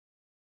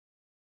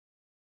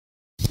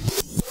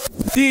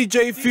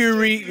DJ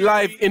Fury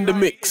live in the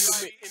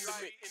mix.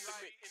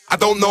 I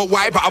don't know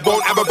why, but I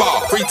won't have a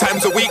bar. 3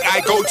 times a week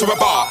I go to a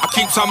bar. I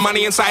keep some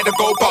money inside the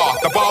gold bar.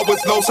 The bar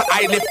was low, so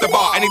I lift the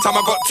bar. Anytime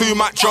I got too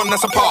much on,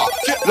 that's a par.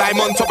 Lime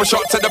on top, a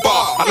shot to the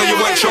bar. I know you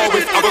weren't sure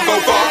if I would go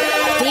far.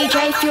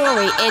 DJ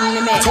Fury in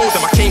the mix. I told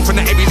them I came from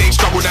the everyday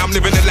struggle. Now I'm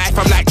living the life,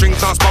 I'm like drink,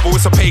 dance, bubble.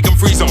 It's a pagan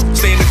free zone.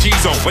 Stay in the G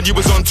zone. When you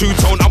was on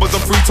 2-tone, I was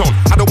on 3-tone.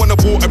 I don't wanna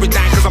water it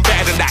down, cause I'm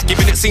better than that.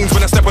 Giving it scenes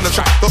when I step on the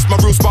track. Lost my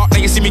real spark,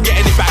 now you see me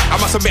getting it back.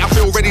 I must admit, I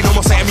feel ready, no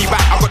more setting me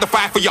back. I've got the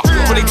fire for ya.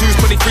 22s,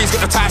 23s,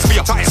 got the ties for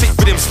ya. Sick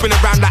with him, spin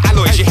around like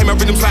alloys. You hear my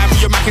rhythms fire for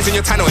your Mackies and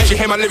your tannoids. You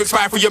hear my lyrics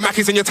fire for your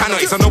Mackies and your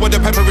tannoids. I know what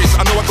the pepper is,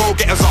 I know what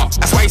go-getters are.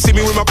 That's why you see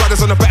me with my brothers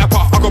on the better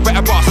path. I got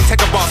better bars, I'm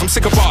taking bars, I'm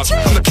sick of bars.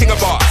 I'm the king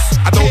of bars.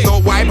 I don't know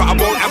why, but I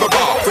won't have a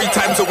bar. 3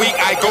 times a week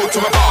I go to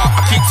a bar.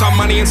 I keep some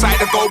money inside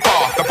the gold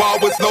bar. The bar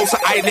was low,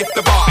 so I lift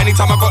the bar.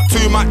 Anytime I got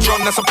too much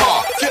on, that's a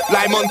bar.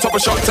 Lime on top, a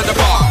shot to the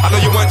bar. I know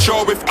you weren't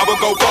sure if I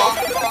would go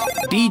far.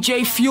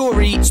 DJ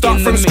Fury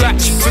start from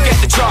scratch, forget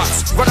the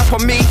charts. Run up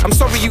on me, I'm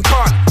sorry you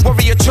can't.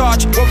 Warrior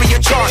charge, warrior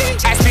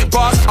chant. I spit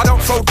bars, I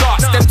don't throw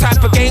darts. Them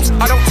type of games,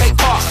 I don't take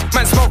part.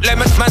 Man smoke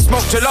lemon, man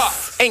smoke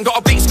gelato. Ain't got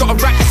a beat, got a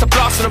rap, it's a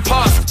blast in the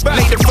past.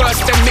 Lay the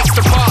first, then mix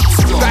the parts.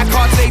 Back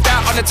cards laid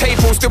out on the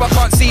table, still I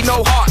can't see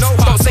no hearts.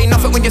 Don't say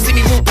nothing when you see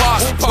me walk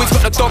past. Always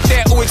got the dog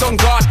there, always on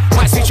guard.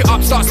 Might switch it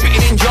up, start spitting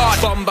in yard.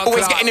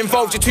 Always getting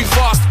involved, you're too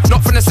fast.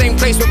 Not from the same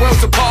place, we're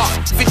worlds apart.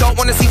 If you don't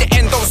wanna see the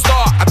end, don't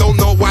start. I don't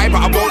know why,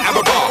 but I won't have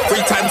a bar.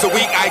 3 times a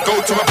week I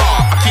go to a bar.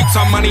 I keep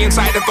some money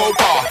inside the gold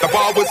bar. The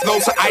bar was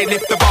low, so I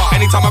lift the bar.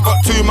 Anytime I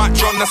got too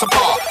much on, that's a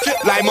par.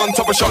 Lime on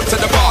top, a shot to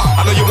the bar.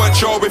 I know you weren't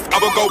sure if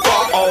I would go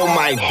far. Oh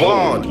my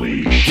god.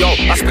 Yo,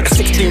 I spit a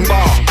 16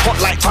 bar, hot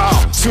like tar,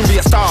 soon be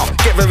a star,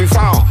 get very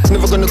far.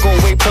 Never gonna go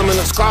away,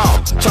 permanent scar.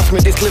 Trust me,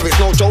 this lyric's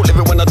no joke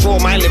lyric. When I draw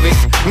my lyric,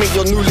 make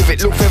your new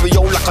lyric look very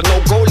old like a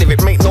no-go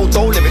lyric. Make no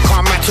dough lyric,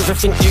 can't match if you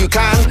think you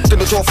can.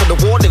 Then I draw for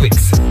the war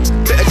lyrics.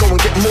 Better go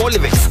and get more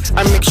lyrics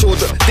and make sure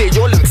that they're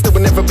your lyrics. There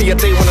will never be a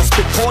day when I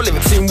spit poor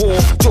lyrics. In war,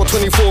 draw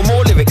 24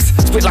 more lyrics.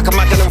 Spit like a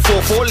Magnum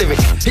 4-4 lyric.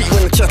 Hit you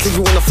in the chest, leave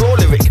you on the floor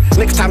lyric.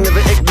 Next time,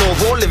 never ignore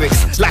raw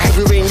lyrics. Like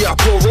heavy rain, yeah, I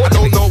pour raw lyrics.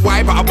 I don't know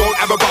why, but I won't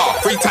have a bar.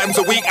 3 times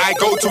a week I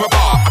go to a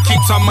bar. I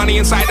keep some money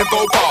inside the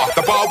gold bar.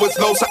 The bar was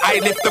low, so I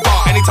lift the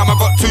bar. Anytime I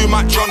got too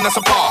much on, that's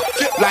a par.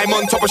 Lime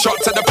on top, a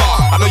shot to the bar.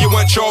 I know you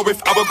weren't sure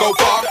if I would go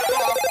far.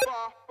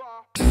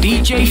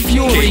 DJ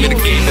Fury Came in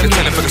the game with a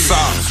tenner for the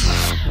subs.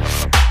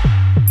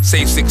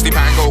 Save £60,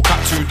 go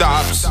cut 2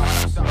 dubs.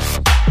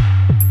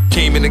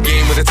 Came in the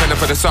game with a tenner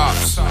for the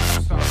subs.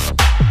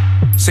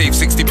 Save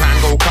 £60,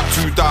 go cut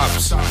 2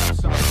 dubs.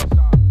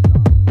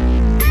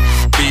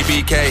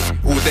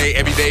 BBK, all day,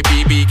 every day,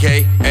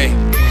 BBK, hey.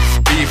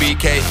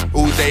 BBK,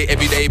 all day,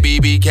 every day,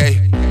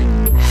 BBK.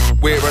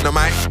 We're on the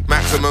mic,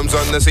 maximums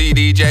on the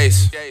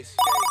CDJs.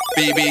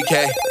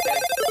 BBK.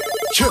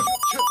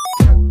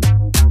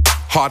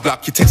 Hard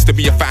luck, you tested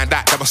me, you found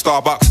out that my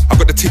Starbucks. I've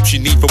got the tips you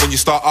need for when you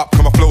start up.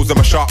 Cause my flows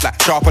are sharp,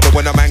 like sharper than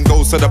when a man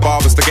goes to the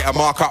barbers to get a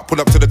mark up. Pull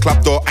up to the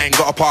club door, I ain't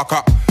gotta park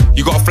up.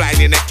 You gotta fly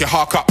in your neck, you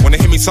hark up. Wanna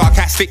hear me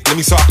sarcastic? Let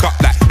me sark up.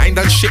 Like, I ain't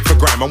done shit for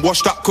grime, I'm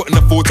washed up. Couldn't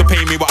afford to pay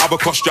me what other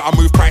cost you. I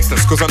move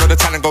priceless, cause I know the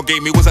talent God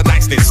gave me was a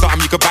niceness.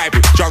 Something you could vibe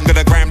with. Jungle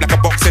and grime like a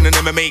boxing and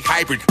MMA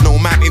hybrid. No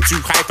mountain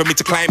too high for me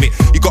to climb it.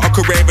 You got a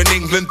career in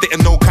England,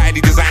 didn't know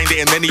Kylie designed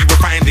it and then he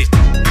refined it.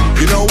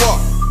 You know what?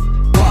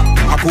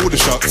 I pull the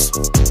shots.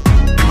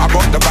 I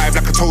got the vibe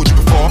like I told you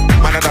before.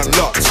 Man, I done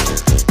lots.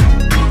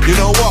 You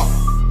know what?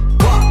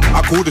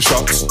 I call the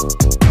shots.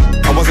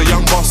 I was a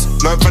young boss,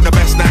 learned from the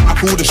best, now I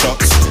call the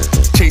shots.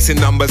 Chasing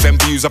numbers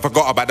and views, I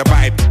forgot about the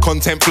vibe.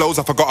 Content flows,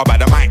 I forgot about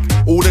the mic.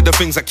 All of the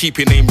things that keep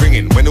your name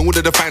ringing. When all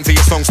of the fans of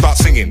your song start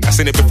singing. I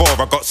seen it before,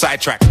 I got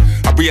sidetracked.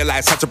 I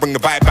realised how to bring the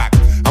vibe back.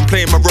 I'm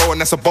playing my role and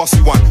that's a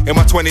bossy one. In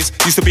my 20s,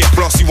 used to be a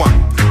flossy one.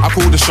 I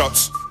call the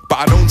shots, but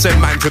I don't send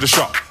man to the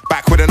shop.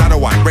 Back with another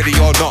one, ready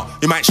or not.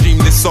 You might stream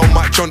this so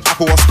much on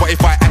Apple or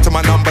Spotify. Add to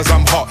my numbers,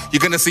 I'm hot.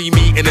 You're gonna see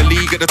me in the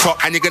league at the top,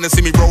 and you're gonna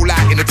see me roll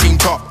out in the team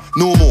top.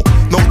 Normal,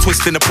 no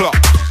twist in the plot.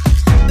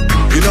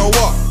 You know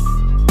what?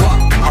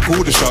 I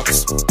pull the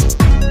shots.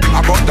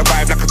 I got the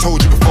vibe like I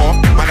told you before.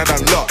 Man, I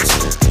done lots.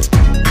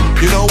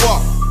 You know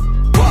what?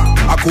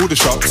 I call the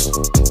shots.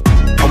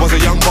 I was a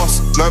young boss,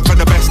 learned from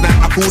the best,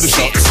 now I call the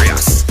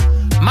shots.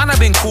 Man,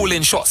 I've been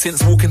calling shots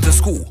since walking to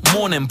school.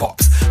 Morning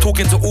bops,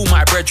 talking to all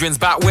my brethrens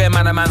about where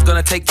man a man's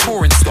gonna take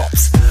touring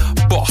stops.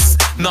 Boss,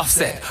 nuff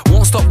said,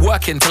 won't stop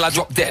working till I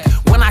drop dead.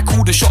 When I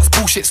call the shots,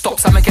 bullshit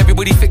stops. I make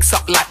everybody fix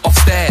up like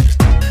Ofsted.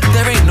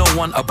 There ain't no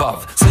one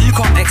above, so you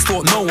can't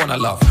extort no one I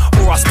love.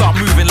 Or I start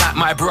moving like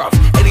my bruv.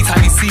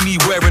 Anytime you see me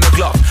wearing a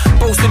glove,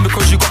 boasting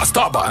because you got a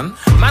start button.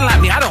 Man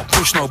like me, I don't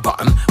push no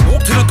button.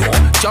 Walk to the door,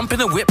 jump in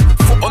the whip,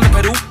 foot on the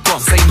pedal,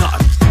 don't say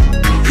nothing.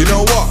 You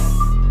know what?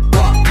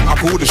 I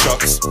pull the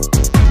shots.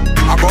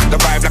 I got the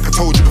vibe like I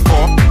told you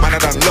before. Man, I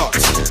done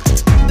lots.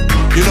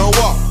 You know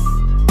what?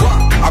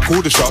 I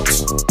call the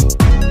shots.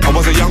 I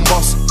was a young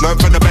boss,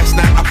 learned from the best,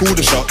 now I call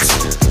the shots.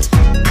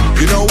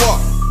 You know what?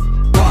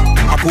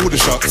 I pull the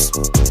shots.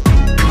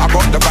 I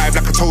got the vibe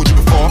like I told you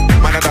before.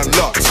 Man, I done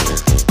lots.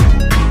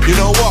 You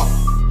know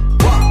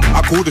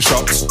call the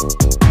shots.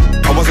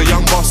 I was a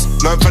young boss,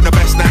 learned from the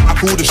best, now I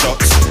call the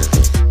shots.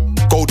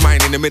 Gold mine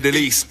in the Middle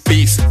East,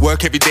 beast.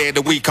 Work every day of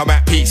the week, I'm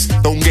at peace.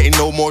 Don't get in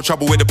no more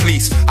trouble with the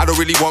police. I don't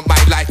really want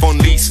my life on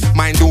lease.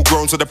 Mind all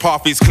grown so the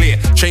path is clear.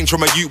 Changed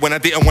from a youth when I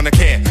didn't wanna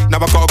care. Now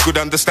I got a good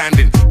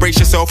understanding. Brace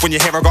yourself when you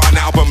hear I got an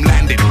album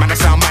landing. Man, I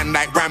sound man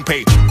like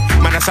Rampage.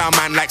 Man, I sound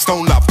man like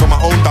Stone Love. Got my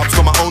own dubs,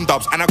 got my own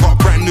dubs. And I got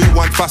brand new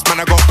ones, plus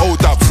man, I got old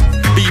dubs.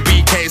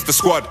 BBK is the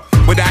squad.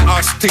 Without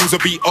us, things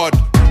would be odd.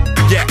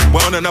 Yeah,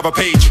 we're on another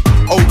page.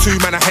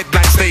 O2 man, a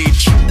headline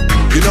stage.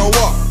 You know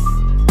what?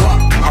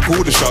 I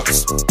call the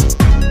shots.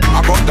 I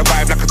got the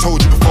vibe like I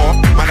told you before.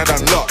 Man, I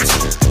done lots.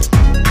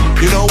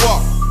 You know what?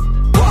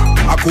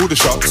 I call the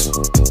shots.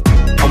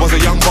 I was a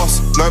young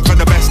boss, learned from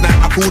the best, now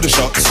I call the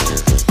shots.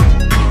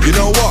 You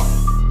know what?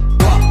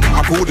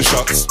 I call the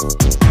shots.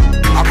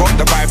 I got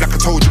the vibe like I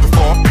told you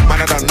before.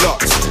 Man, I done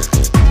lots.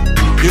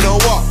 You know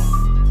what?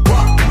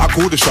 I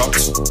call the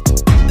shots.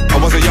 I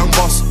was a young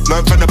boss,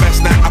 learned from the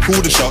best, now I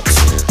call the shots.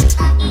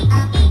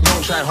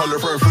 Try and holler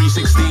for a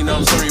 316,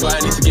 I'm sorry but I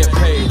need to get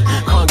paid.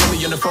 Can't get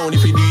me on the phone,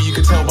 if you do you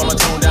can tell by my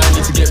tone that I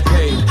need to get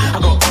paid. I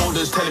got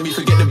orders telling me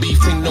forget the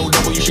beef thing, no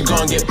double, you should go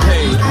and get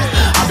paid.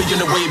 I be in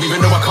the wave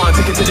even though I can't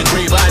take it to the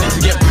grave, but I need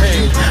to get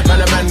paid.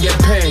 Man a man get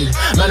paid,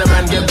 man a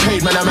man get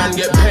paid, man a man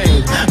get paid,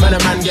 man a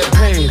man get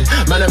paid,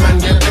 man a man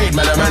get paid,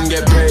 man a man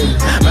get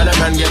paid, man a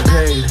man get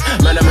paid,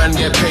 man a man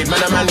get paid, man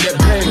a man get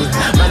paid,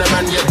 man a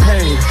man get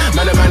paid,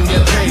 man a man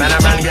get paid, man a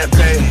man get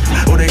paid,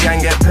 all the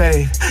gang get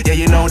paid. Yeah,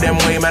 you know them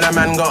way, man a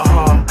man got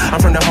hard. I'm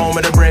from the home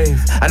of the brave,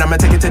 and I'ma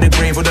take it to the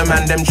grave with the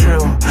man them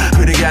trill.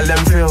 Who the gal them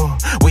feel?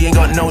 We ain't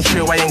got no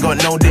chill, I ain't got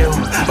no deal,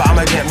 but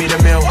I'ma get me the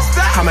meal,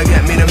 I'ma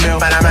get me the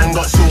meal. Man, a man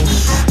got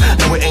sauce,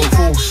 no it ain't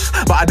false,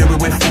 but I do it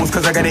with force,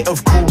 cause I get it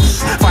of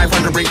course.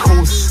 500 break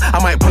course,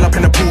 I might pull up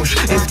in a Porsche.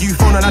 If you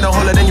phone another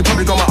holler, then you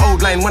probably got my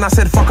old line. When I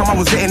said fuck 'em, I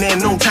was getting it in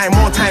no time.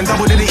 More time,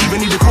 double didn't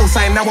even need a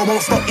cosign. Now I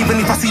won't stop even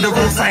if I see the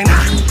road sign.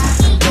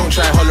 Don't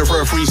try holler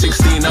for a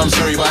 316, I'm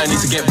sorry but I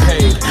need to get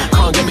paid.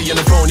 Can't get me on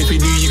the phone, if you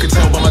do you can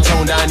tell by my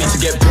tone that I need to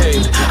get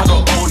paid. I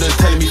got orders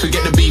telling me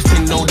forget the beef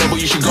thing, no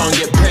double, you should go and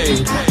get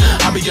paid.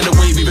 I be on the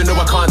wave even though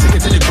I can't take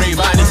it to the grave,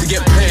 I need to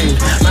get paid.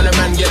 Man a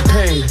man get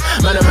paid,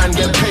 man a man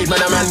get paid,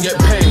 man a man get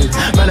paid,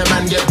 man a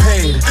man get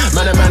paid,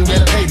 man a man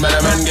get paid, man a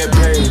man get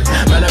paid,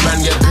 man a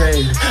man get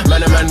paid,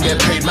 man a man get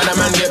paid, man a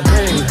man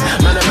get paid,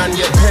 man a man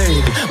get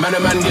paid, man a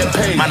man get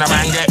paid, man a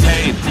man get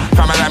paid,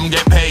 fam a lamb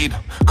get paid.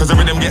 Cause the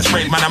rhythm gets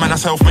sprayed, man, I'm a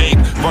self-made.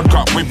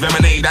 Vodka with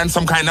lemonade and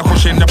some kind of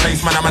push in the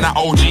place, man, I'm an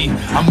OG.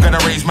 I'm gonna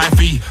raise my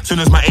fee, soon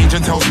as my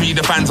agent tells me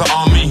the fans are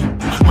on me.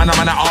 Man, I'm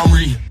an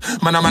armory,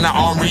 man, I'm an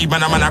armory,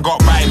 man, I got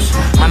vibes.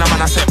 Man,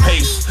 I'm a set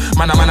pace,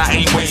 man, I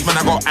ain't waste, man,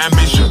 I got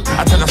ambition.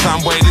 I tell the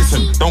sound boy,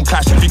 listen, don't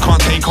clash if you can't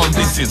take on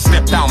distance.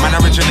 Step down, man,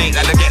 originate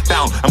and I get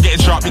down. I'm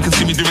getting sharp, you can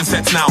see me doing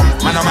sets now.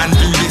 Man,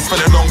 do this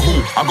for the long haul.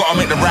 I gotta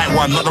make the right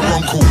one, not the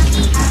wrong call.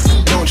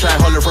 Don't try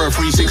holler for a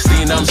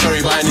 316, I'm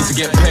sorry but I need to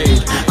get paid.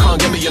 Can't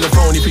get me on the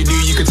phone, if you do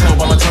you can tell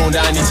by my tone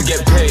that I need to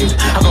get paid.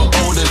 I got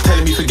orders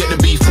telling me forget the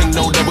beef thing,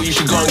 no double, you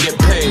should go and get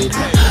paid.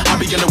 I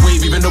be on the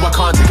wave even though I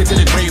can't take it to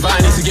the grave, I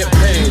need to get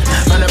paid.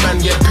 Man a man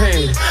get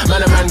paid, man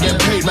a man get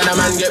paid, man a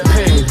man get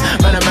paid,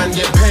 man a man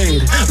get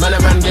paid, man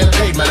a man get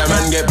paid, man a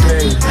man get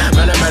paid,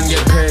 man a man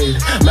get paid,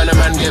 man a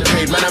man get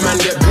paid, man a man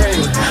get paid,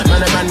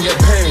 man a man get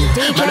paid,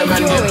 man a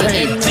man get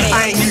paid.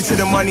 I ain't new to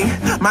the money,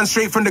 man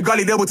straight from the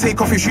gully, they will take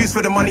off your shoes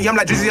for the money. I'm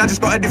like Drizzy, I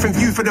just got a different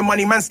view for the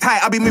money. Man's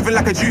tight, I be moving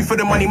like a Jew for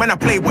the money. Man, I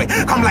playboy,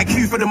 come like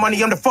you for the money.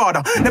 I'm the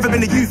father, never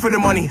been a you for the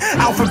money.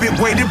 Alphabet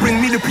boy, they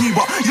bring me the P,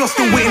 but you're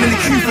still waiting in the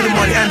queue for the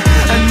money.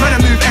 And man, I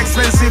move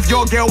expensive.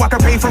 Your girl, I can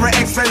pay for her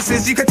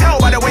expenses. You can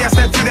tell by the way I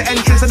step through the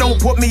entrance. I don't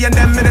put me and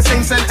them in the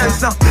same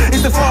sentence. Nah,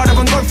 it's the father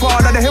and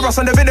godfather. They hear us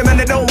on the rhythm and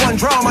they don't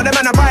want drama. The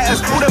men are biters,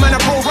 all the men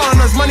are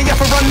pro-runners. Money have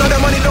to run, no, the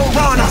money don't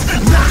run us.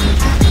 Nah.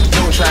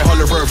 Don't try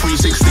holler for a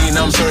 316,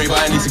 I'm sorry but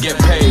I need to get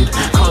paid.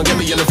 Can't get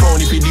me on the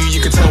phone, if you do you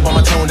can tell by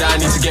my tone that I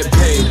need to get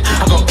paid.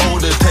 I got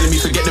orders telling me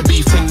forget the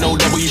beef thing, no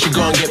double, you should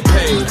go and get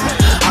paid.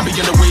 I be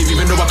on the wave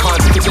even though I can't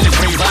take it to the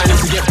grave, I need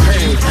to get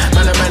paid.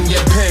 Man a man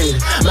get paid,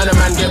 man a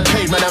man get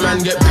paid, man a man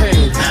get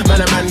paid, man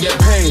a man get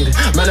paid,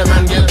 man a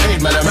man get paid,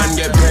 man a man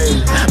get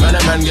paid, man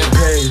a man get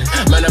paid,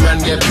 man a man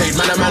get paid,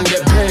 man a man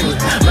get paid,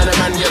 man a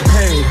man get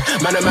paid,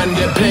 man a man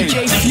get paid.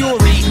 DJ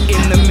Fury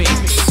in the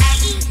mix.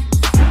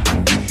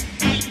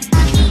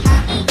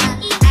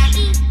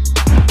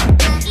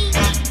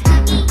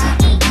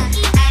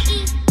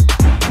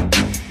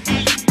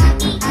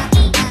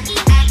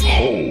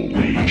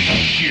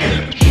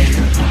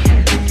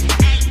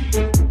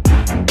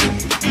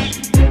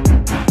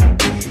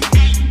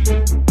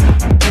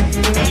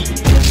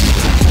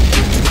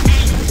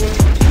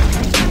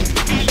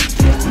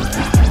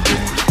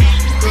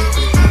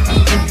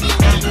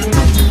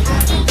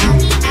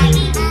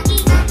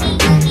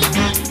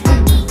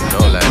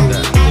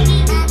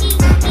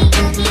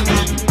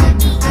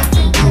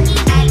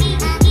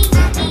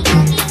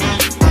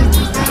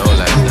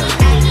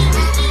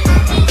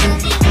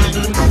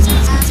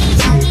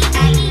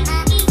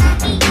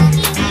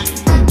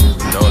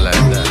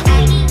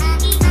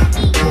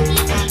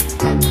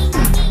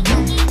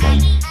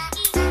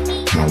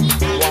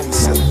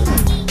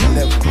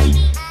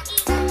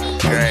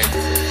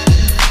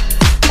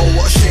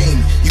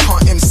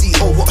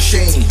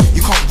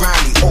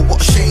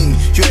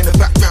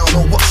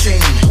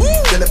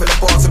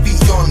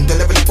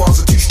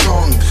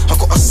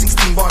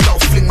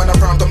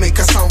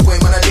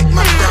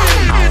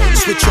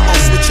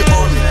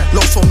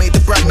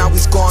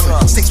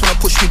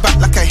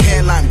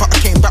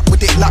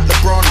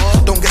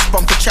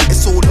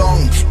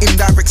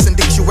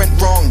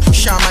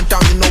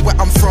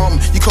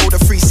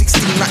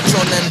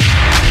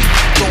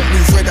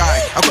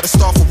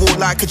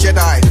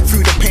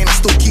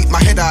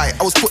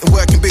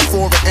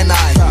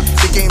 Aye.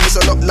 The game is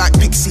a lot like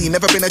Pixie,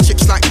 never been a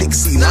chips like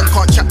Dixie. Man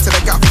can't chat to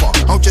the gaffer,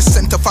 I'll just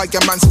centify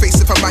your man's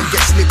face if a man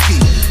gets lippy.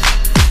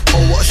 Oh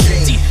what a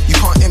shame, you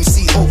can't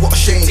MC, oh what a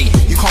shame.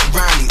 You can't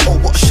rally, oh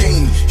what a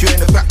shame. You're in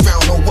the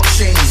background, oh what a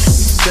shame.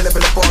 The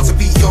level of bars are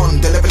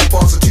beyond, the level of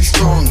bars are too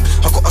strong.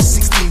 I got a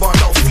 16 bar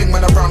that'll fling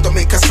man around, don't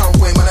make a sound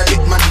way, man I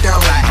lit man down.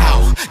 I'm like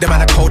how, the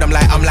man are cold, I'm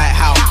like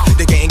how.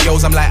 They're getting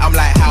girls, I'm like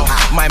how.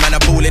 My man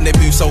are ball in the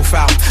booth so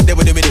foul. They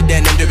were doing it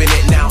then, I'm doing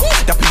it now.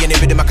 That in the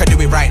rhythm, I can do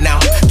it right now.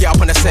 Get up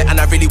on the set and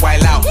I really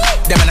wild out.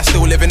 Them man are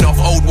still living off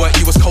old work,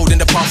 you was cold in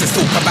the past, let's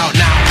talk about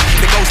now.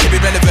 The goals can be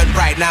relevant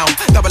right now.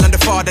 Double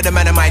under father, the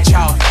man of my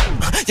child.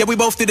 Yeah, we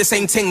both do the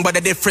same thing, but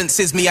the difference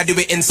is me, I do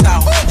it in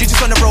style. You just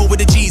wanna roll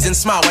with the G's and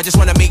smile. I just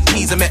wanna make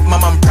peas and make my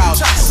mum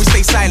proud. We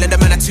stay silent, the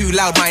man are too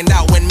loud. Mind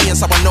out when me and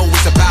someone know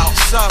what's about.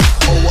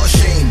 Oh what a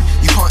shame,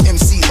 you can't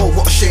MC, oh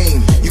what a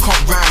shame. You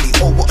can't rally,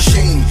 oh what a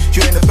shame.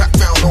 You're in the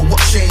background, oh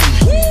what a shame.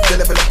 The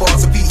level of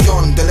bars are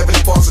beyond, the level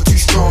of bars are too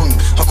strong.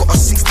 I got a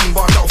 16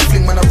 bar that'll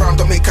fling man around,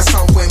 don't make a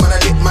sound way, man I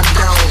lit man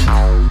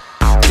down.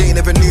 They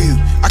never knew,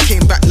 I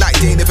came back like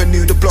they never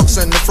knew. The blocks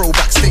and the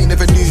throwbacks, they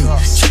never knew.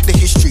 Check the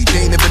history,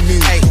 they never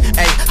knew. Hey,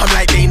 I'm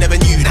like they never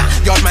knew that.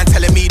 Yard man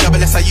telling me double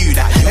S I you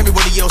that.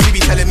 Everybody else he be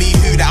telling me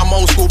who that. I'm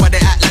old school but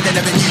they act like they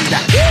never knew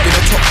that. Been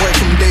a top boy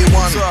from day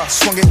one,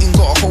 swung it in,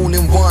 got a hole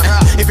in one.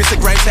 If it's a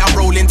grime say I'm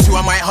rolling two,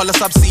 I might holler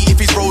sub C if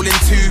he's rolling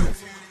two.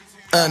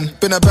 And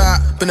been about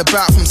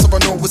from so I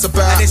know what's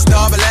about. And it's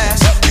double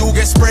S, you'll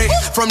get sprayed.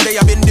 From day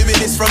I've been doing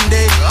this from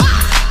day.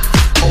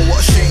 Oh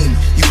what a shame,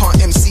 you can't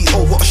MC,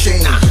 oh what a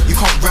shame. You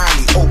can't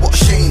rally, oh what a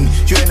shame.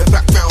 You're in the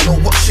background, oh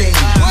what a shame.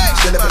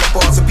 The level of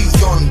bars are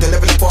beyond, the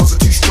level of bars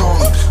are too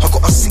strong. I got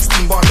a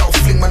 16 bar that'll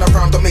fling man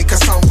around, don't make a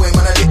sound way,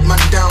 man I lit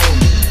man down.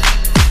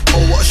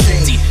 Oh what a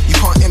shame, you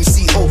can't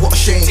MC, oh what a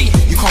shame.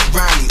 You can't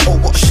rally, oh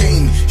what a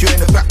shame. You're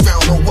in the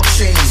background, oh what a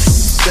shame.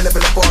 The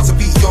level of bars are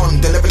beyond,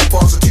 the level of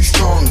bars are too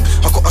strong.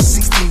 I got a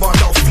 16 bar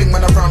that'll fling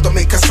man around, don't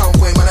make a sound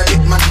way, man I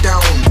lit man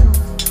down.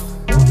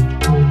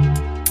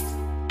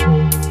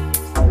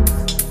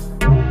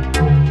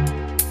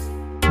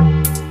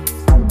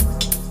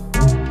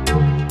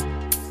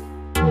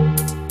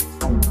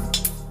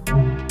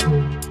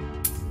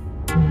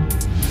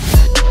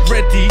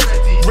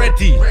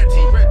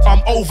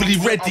 I'm overly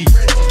ready.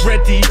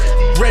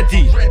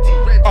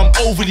 I'm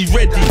overly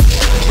ready.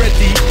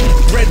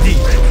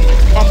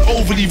 I'm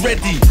overly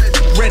ready.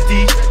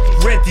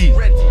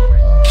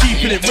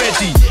 Keeping it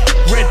ready.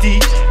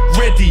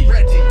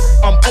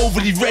 I'm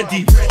overly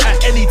ready.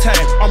 At any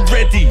time, I'm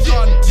ready.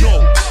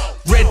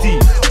 Ready.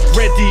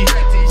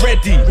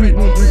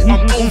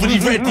 I'm overly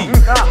ready.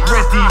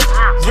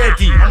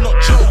 I'm not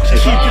joking.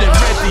 Keeping it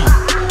ready.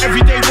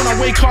 Every day when I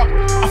wake up,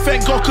 I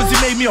thank God cause he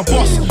made me a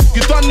boss.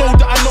 You don't know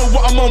that I know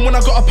what I'm on. When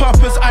I got a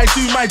purpose, I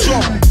do my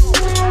job.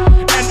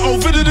 And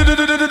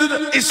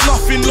it's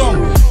nothing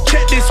long.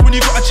 Check this when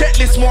you got a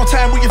checklist. More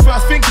time with your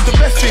first think is the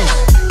best thing.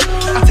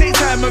 I take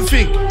time and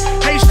think.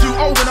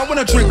 H2O when I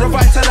wanna drink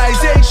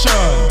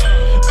revitalization.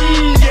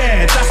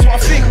 Yeah, that's what I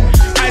think.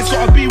 Eyes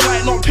gotta be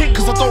white, not pink,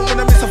 cause I don't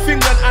wanna miss a thing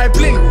when I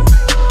blink.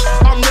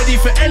 I'm ready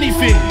for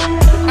anything.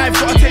 I've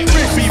gotta take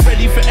risks. Be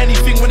ready for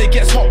anything when it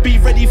gets hot. Be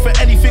ready for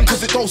anything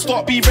cause it don't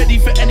stop. Be ready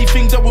for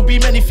anything. There will be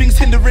many things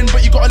hindering,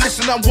 but you gotta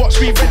listen and watch.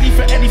 Be ready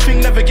for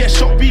anything, never get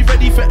shot. Be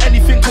ready for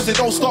anything cause it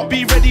don't stop.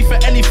 Be ready for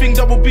anything.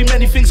 There will be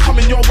many things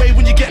coming your way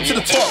when you get to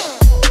the top.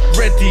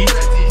 Ready.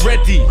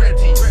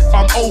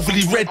 I'm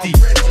overly ready.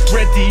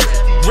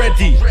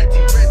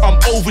 I'm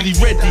overly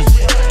ready.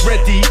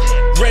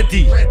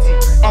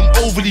 I'm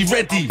overly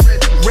ready.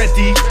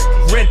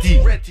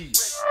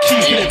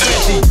 Keeping it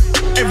ready.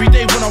 Every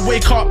day when I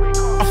wake up,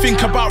 I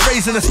think about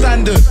raising the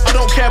standard. I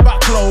don't care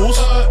about clothes,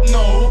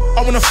 no.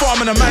 I wanna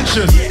farm in a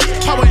mansion.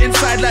 Power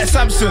inside like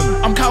Samson.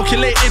 I'm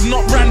calculated,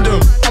 not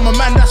random. I'm a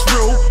man that's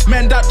real.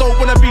 Men that don't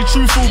wanna be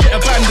truthful get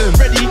abandoned.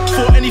 Ready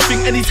for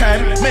anything,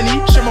 anytime. Many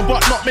shimmer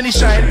but not many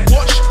shine.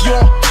 Watch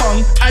your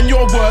tongue and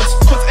your words,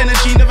 cause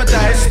energy never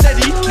dies.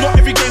 Steady, not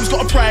every game's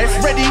got a prize.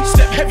 Ready,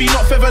 step heavy,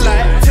 not feather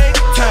light. Take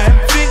time,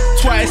 think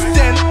twice,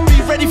 then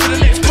be ready for the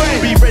next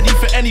grind. Be ready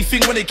for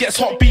anything when it gets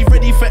hot. Be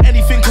ready for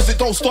anything cause it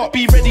don't stop.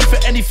 Be ready for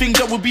anything.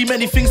 There will be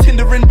many things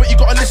hindering, but you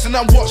gotta listen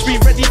and watch. Be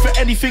ready for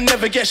anything,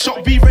 never get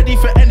shot. Be ready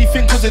for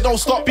anything cause it don't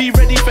stop. Be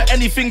ready for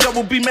anything. There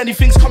will be many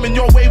things coming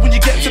your way when you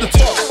get to the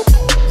top.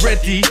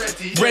 Ready.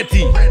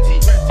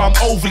 I'm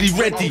overly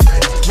ready.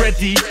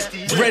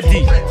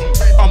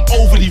 I'm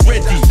overly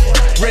ready.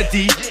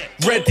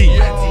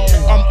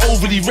 I'm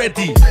overly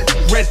ready.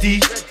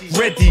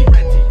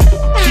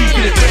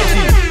 Keeping it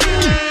ready.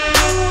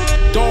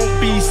 Don't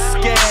be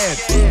scared.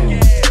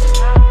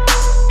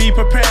 Be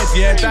prepared,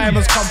 yeah.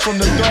 Diamonds come from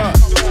the dirt.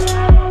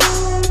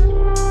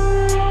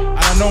 And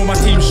I know my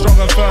team's strong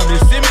and firm. You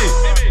see me?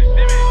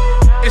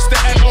 It's the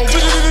N.O.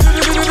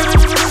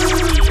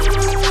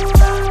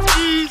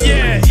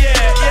 Yeah.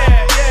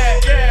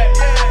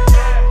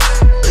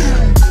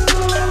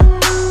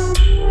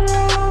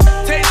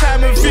 Take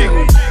time and think.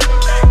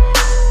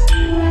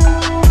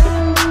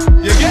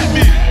 You get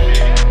me?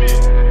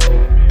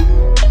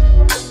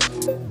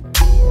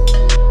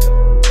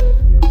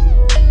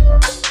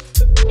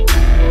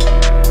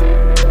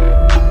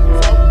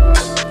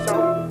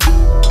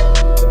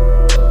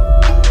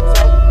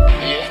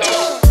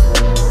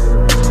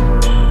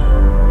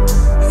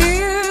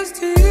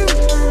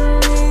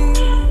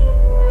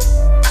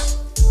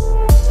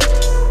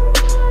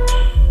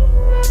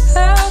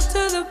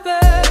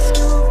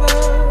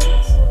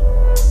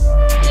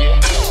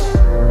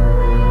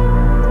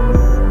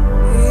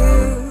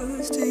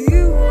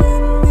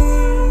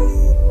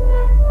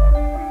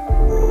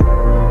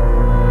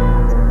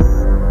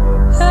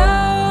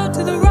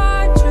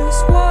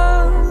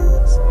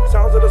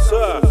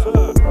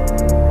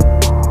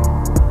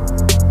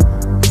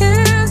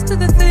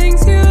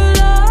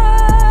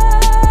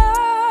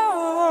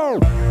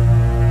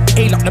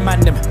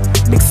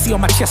 Big C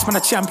on my chest, man, a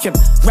champion.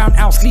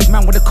 Roundhouse lead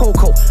man with a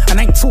cocoa. And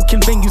I ain't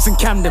talking venues in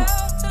Camden.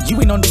 You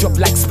ain't on job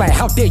like Spy.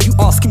 How dare you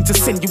ask him to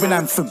send you an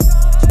anthem?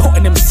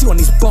 Putting MC on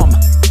his bum.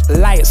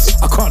 Liars,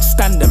 I can't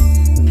stand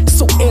them.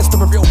 So here's to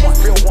the real one.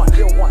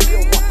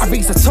 I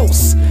raise a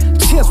toast.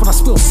 Cheers when I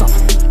spill some.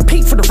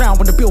 Pay for the round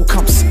when the bill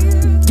comes.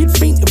 You'd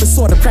faint if I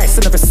saw the price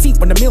of the receipt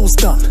when the meal's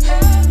done.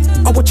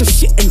 I watch a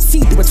shit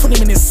MC do a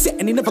 20-minute set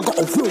and he never got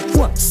a real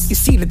once. You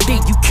see the day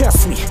you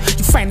curse me,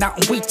 you find out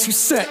I'm way too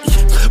surty.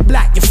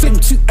 Black, you fling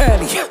too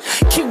early.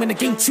 Came in the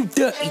game too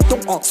dirty.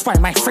 Don't ask why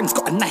my friend's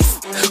got a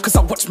knife, cause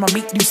I watched my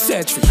mate do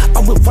surgery.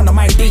 I'm with one of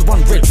my day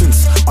one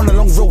brethrens on a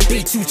long road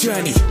day two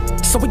journey.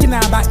 So what you know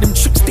about them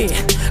trips there?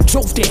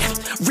 Drove there,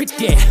 rid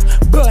there,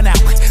 burnout,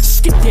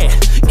 skip there,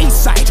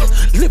 inside,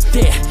 live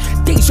there.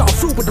 Deja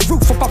vu with the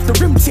roof above the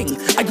rim ting.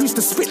 I used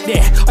to spit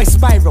there. I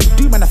spiral,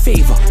 do man a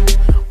favor.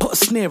 Put a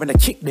snare and a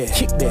kick there,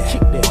 kick there,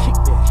 kick there, kick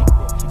there, kick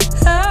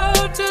there.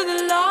 Out to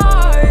the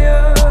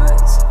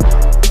liars.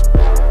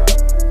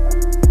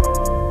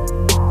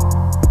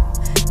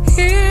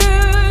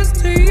 Here's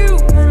to you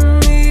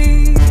and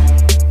me.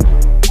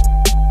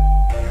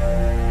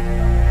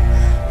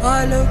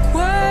 I look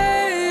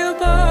way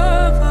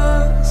above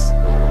us,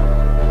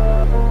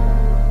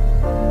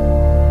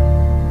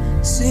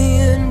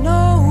 seeing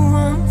no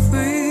one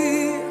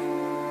free.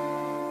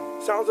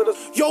 Sounds of the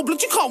yo,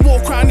 blood, you can't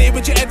walk around here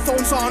with your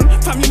headphones on.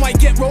 Fam, you might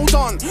get rolled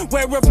on.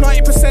 Where of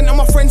 90% of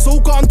my friends all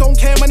gone. Don't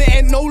care, man, it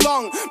ain't no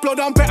long. Blood,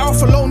 I'm better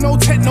off alone, no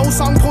techno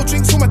song. Pour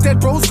drinks till my dead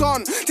bro's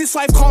gone. This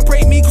life can't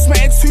break me cause my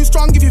head's too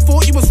strong. If you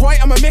thought you was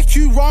right, I'ma make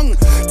you wrong.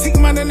 Tick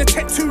man and the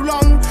tech too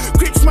long.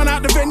 Grips man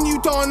out the venue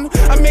done.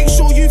 And make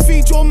sure you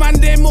feed your man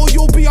them or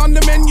you'll be on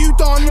the menu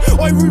done.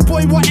 Oi, rude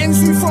boy, what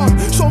ends you from?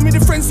 Show me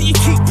the friends that you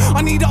keep.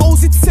 I need the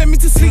O's to send me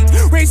to sleep.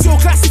 Raise your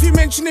glass if you're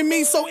mentioning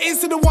me. So here's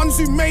to the ones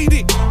who made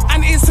it,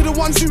 and here's to the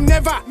ones who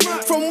never.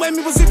 From when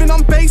we was living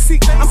on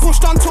basic and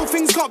pushed on till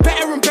things got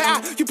better and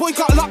better. Your boy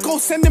got a lot, go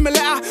send him a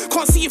letter.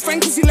 Can't see your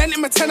friend cause he lent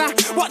him a tenner.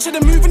 Watch how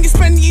they move when you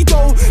spend your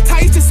dough.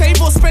 Tired to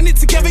save or spend it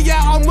together, yeah,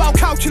 I'm well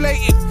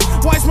calculated.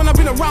 Wise man, I've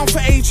been around for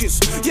ages.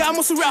 Yeah, I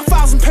must have read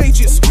 1,000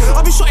 pages.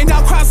 I've been shutting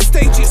down crowds and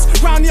stages.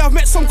 Round here I've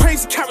met some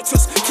crazy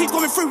characters. Keep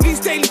going through these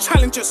daily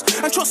challenges.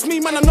 And trust me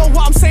man, I know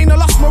what I'm saying. I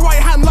lost my right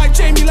hand like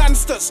Jamie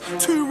Lannister's.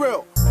 Too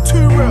real,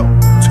 too real,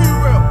 too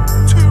real,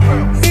 too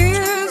real.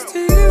 Here's to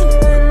you.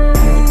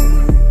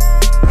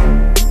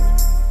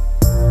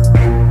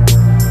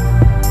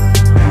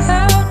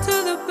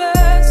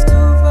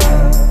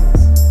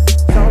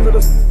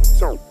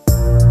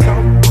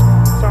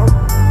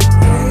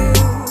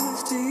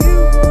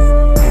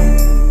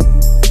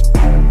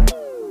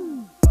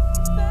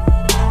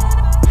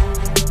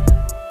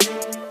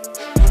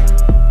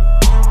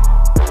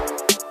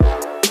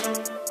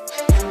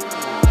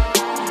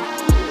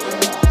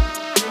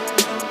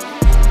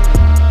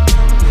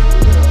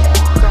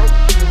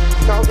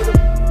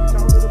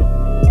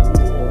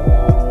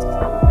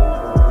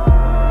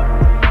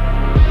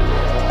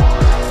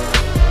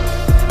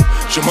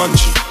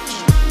 Jumanji,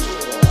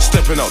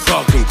 stepping out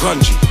dark and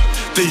grungy.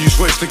 They use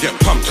words to get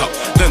pumped up.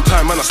 Then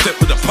time man I step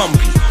with a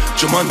pumpy.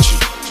 Jumanji,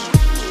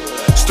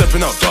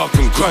 stepping out dark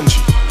and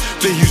grungy.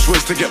 They use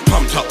words to get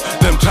pumped up.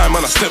 Them time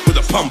man I step with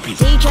a pumpy.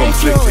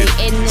 Conflicted,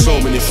 so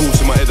many thoughts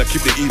in my head I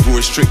keep the evil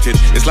restricted.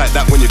 It's like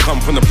that when you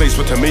come from the place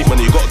where to make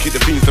money. You gotta keep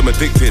the fiends them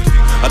addicted.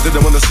 I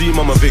didn't wanna see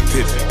mum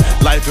evicted.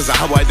 Life is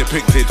how I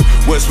depicted.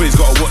 Worst ways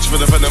gotta watch for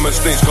the venomous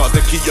snakes, cause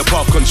they keep your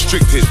path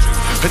constricted.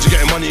 Head you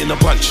getting money in a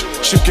bunch.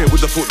 Shift gear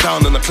with the foot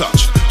down on the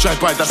clutch. Drive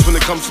by, that's when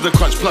it comes to the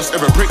crunch. Plus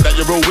every brick that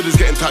you roll with is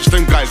getting touched.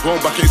 Them guys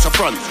won't back, it's a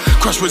front.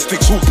 Crush with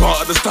sticks, all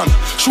part of the stunt.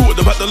 Shoot at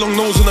the back, the long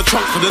nose in the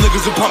trunk. For the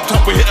niggas who pumped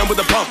up, we hit them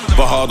with a pump.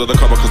 But harder the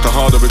cover, cause the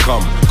harder we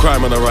come.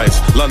 Crime on the rise,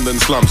 London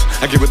slums.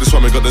 I give it this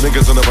one, we got the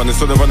niggas on the run.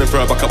 Instead of running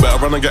for a buck, I better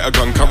run and get a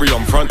gun. Carry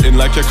on frontin'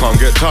 like you can't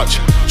get touched.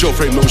 Joe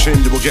frame, no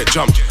shame, you will get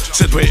jumped.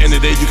 Said wait, any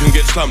day you can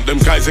get slumped. Them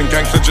guys and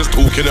gangsters just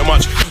talking too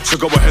much. So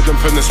go ahead and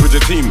finesse with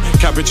your team.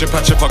 Cabbage your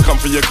patch if I come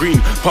for your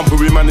green. Pump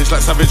we manage like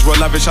savage, we're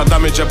lavish. I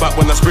damage your back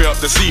when I spray up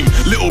the seam.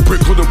 Little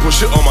brick couldn't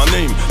push it on my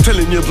name.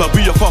 Telling you blood,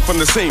 we are far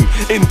from the same.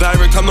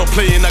 Indirect, I'm not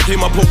playing that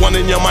game. I put one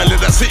in your mind, let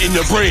that sit in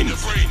your brain.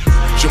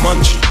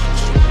 Jumanji,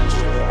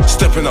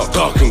 stepping out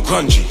dark and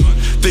grungy.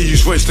 They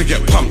use words to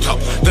get pumped up.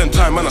 Then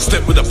time man I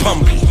step with a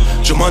pumpy.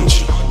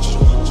 Jumanji,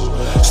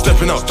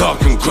 stepping out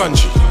dark and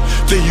grungy.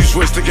 They use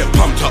words to get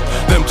pumped up.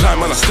 Then time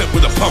man I step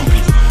with a pumpy.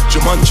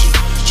 Jumanji,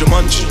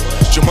 Jumanji,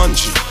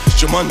 Jumanji,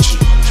 Jumanji.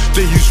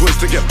 They use words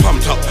to get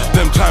pumped up.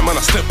 Then time man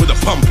I step with a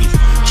pumpy.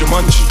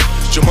 Jumanji,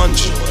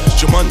 Jumanji,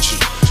 Jumanji,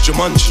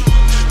 Jumanji.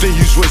 They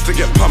use words to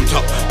get pumped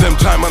up. Them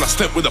time man I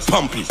step with a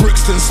pumpy.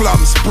 Brixton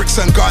slums, bricks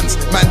and guns.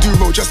 Man do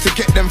roll just to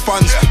get them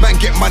funds. Man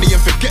get money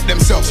and forget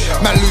themselves.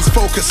 Man lose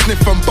focus,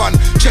 sniff and bun.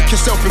 Check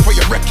yourself before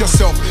you wreck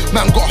yourself.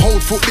 Man got hold,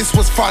 thought this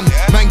was fun.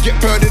 Man get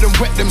birded and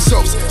wet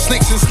themselves.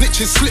 Snakes and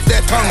snitches slip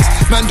their tongues.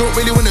 Man don't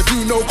really wanna do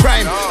no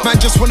crime. Man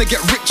just wanna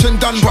get rich and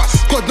done. But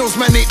God knows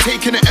man ain't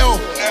taking an L.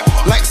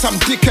 Like some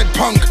dickhead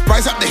punk.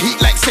 Rise up the heat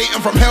like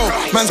Satan from hell.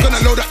 Man's gonna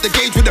load up the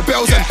gauge with the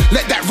bells and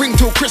let that ring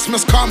till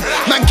Christmas come.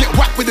 Man get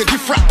whacked with a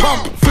gift wrap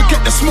pump. Forget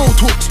Let the small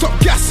talk, stop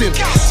gassing.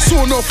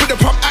 Sawn off with the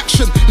pump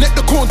action. Let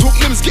the corn talk,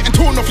 limbs getting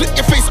torn off. Lick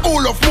your face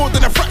all off, more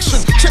than a fraction.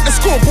 Check the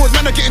scoreboard,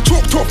 man are getting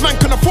chalked off. Man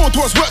can afford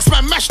to us, works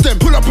man mash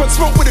them. Pull up and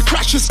smoke with the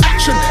crashes,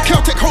 action.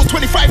 Celtic hold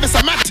 25, it's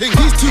a mad thing.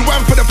 He's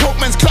 2-1 for the poke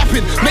man's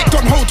clapping. Make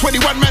Don hold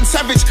 21 man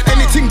savage.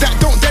 Anything that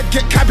don't dead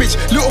get cabbage.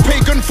 Little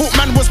pagan thought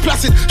man was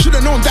placid. Should've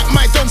known that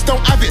my dons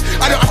don't have it.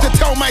 I don't have to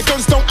tell my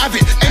dons don't have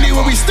it.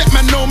 Anywhere we step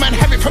man, no man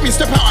have it. From you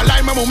step out of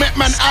line, man will make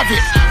man have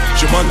it.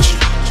 Jumanji,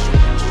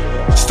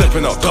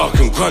 stepping out dark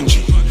and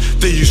grungy.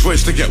 They use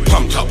words to get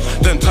pumped up.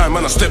 Then time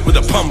man I step with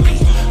a pumpy.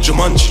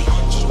 Jumanji,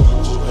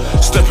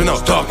 stepping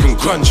out dark and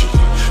grungy.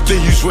 They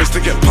use words to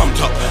get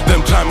pumped up.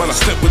 Then time man I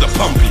step with a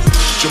pumpy.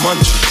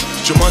 Jumanji,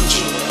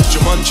 Jumanji,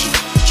 Jumanji,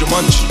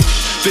 Jumanji.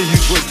 They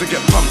use words to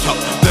get pumped up.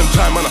 Then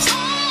time man I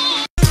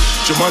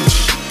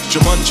Jumanji,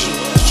 Jumanji,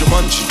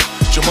 Jumanji,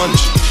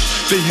 Jumanji.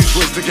 They use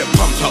words to get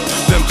pumped up.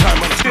 Then time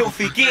man I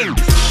Filthy game.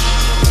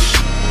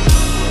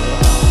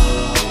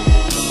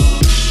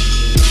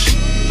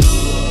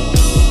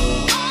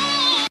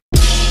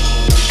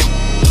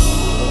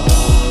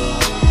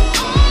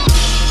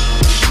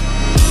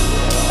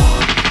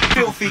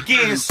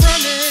 Gears.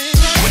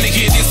 When they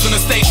hear this on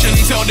the station,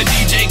 tell the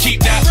DJ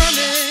keep that.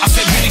 I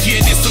said when they hear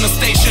this on the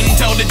station,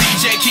 tell the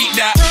DJ keep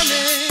that.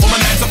 All my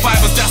 9 to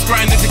 5ers that's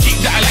grinding to keep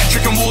that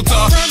electric and water.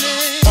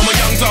 All my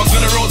young dogs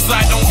on the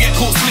roadside don't get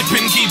caught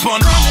slipping, keep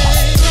on.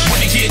 When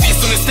they hear this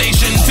on the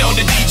station, tell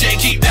the DJ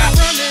keep that.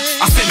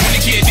 I said when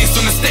they hear this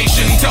on the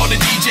station, tell the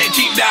DJ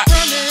keep that.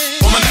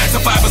 All my 9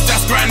 to 5ers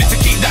that's grinding to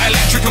keep that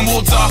electric and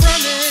water.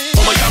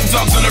 All my young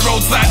dogs on the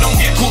roadside don't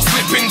get caught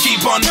slipping,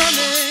 keep on.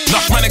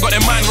 Enough man, they got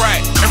their mind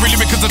right. Every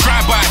lyric is a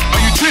drive-by.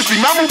 Are you twisty?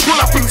 Man will pull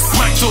up and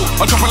smack talk.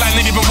 I'll drop a line,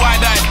 ain't even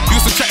wide-eyed.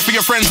 Used to check for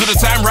your friends all the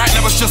time, right?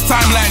 Now it's just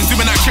timelines.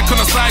 Doing that trick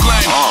on the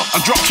sideline. I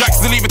drop tracks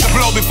to leave it to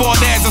blow before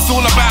theirs. It's all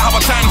about how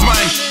my time's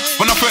mine.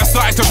 When I first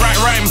started to write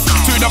rhymes,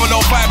 2005,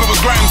 it was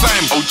grime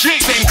time. Oh gee,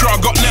 same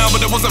crowd got now, but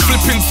it wasn't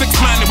flipping 6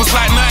 man, it was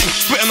like 9.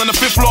 Spitting on the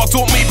 5th floor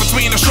taught me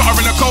between a shotter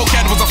and a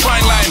cokehead was a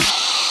fine line.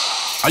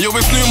 I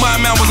always knew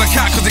my man was a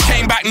cat cause he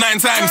came back 9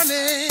 times.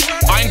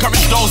 I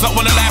encourage those that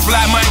want a life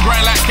like mine,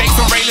 grind like skates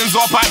and railings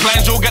or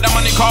pipelines. You'll get the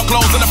money, car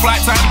clothes and the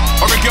flight time.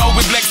 Or a girl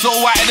with legs so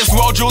white in this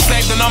world, you'll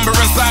save the number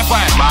in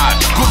sci-fi. Mad.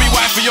 Could be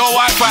wife for your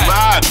Wi-Fi.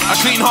 Mad. A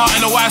clean heart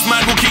and a wise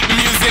man will keep the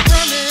music.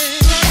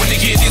 When they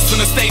hear this on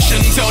the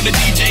station, tell the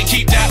DJ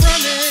keep that.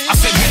 I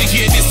said when they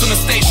hear this on the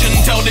station,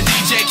 tell the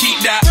DJ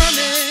keep that.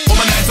 All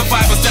my 9 to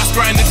 5ers that's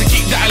grinding to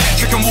keep that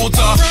electric and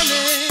water.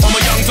 All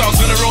my young dogs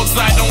on the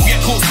roadside don't get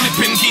caught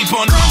slipping, keep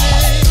on.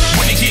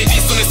 When they hear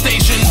this on the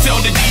station,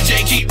 tell the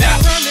DJ keep that.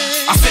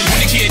 I said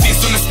when they hear this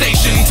on the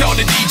station, tell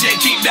the DJ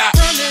keep that.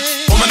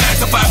 All my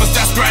 9 to 5ers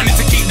that's grinding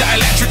to keep that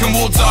electric and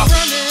water.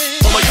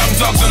 All my young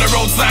dogs on the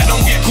roadside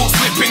don't get caught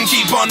slipping,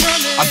 keep on.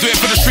 I do it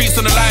for the streets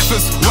and the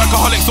lifers.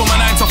 Workaholics on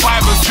my 9 to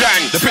 5ers.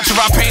 Gang. The picture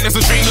I paint is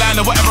a dreamland,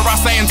 and whatever I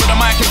say into the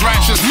mic is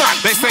righteous.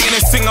 They saying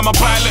this thing I'm a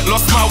pilot,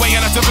 lost my way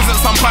and had to visit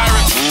some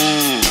pirates.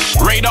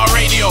 Radar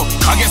radio,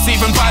 I guess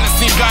even pilots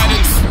need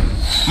guidance.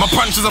 My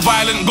punches are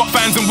violent, got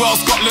fans in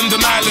Wales, Scotland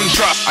and Ireland.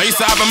 I used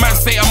to have a mad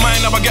state of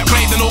mind, now I get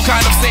played in all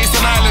kind of states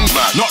and islands.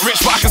 Not rich,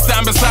 but I can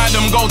stand beside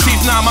them. Gold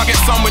teeth now, I get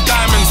some with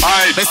diamonds.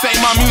 They say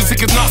my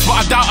music is nuts, but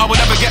I doubt I would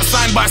ever get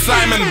signed by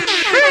Simon.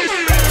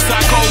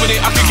 Psycho with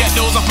it, I could get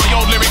those off my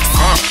old lyrics.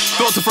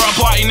 Thought to throw a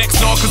party next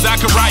door, cause I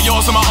could write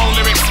yours on my own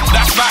lyrics.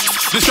 That's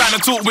facts, just trying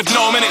to talk with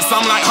no minutes.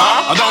 I'm like,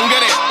 I don't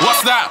get it,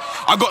 what's that?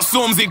 I got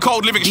Stormzy,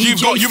 cold lyrics, you've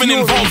got you and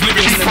involved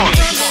lyrics.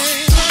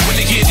 When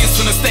they hear this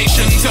on the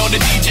station, tell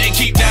the DJ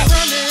keep that.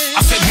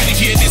 I said when they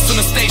hear this on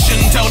the station,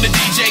 tell the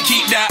DJ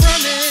keep that.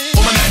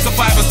 All my 9 to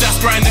 5ers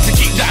that's grinding to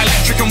keep that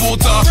electric and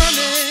water.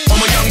 All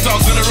my young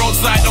dogs on the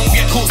roadside don't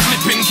get caught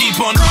slipping, keep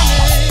on.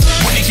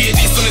 When they hear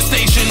this on the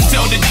station,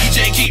 tell the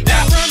DJ keep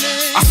that.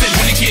 I said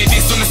when they hear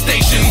this on the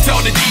station, tell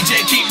the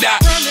DJ keep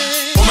that.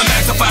 All my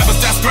 9 to 5ers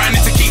that's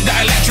grinding to keep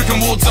that electric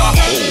and water.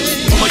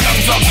 All my young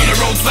dogs on the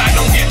roadside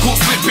don't get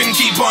caught slipping,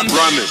 keep on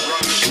running.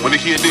 When they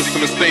hear this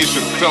on the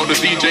station, tell the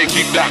DJ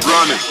keep that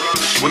running.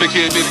 When they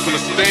hear this on the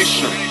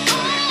station,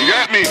 you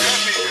get me?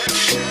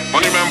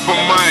 Money man for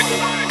Mike,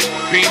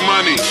 P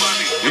Money,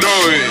 you know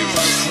who it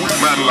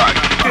is. Man like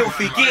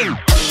Filthy game.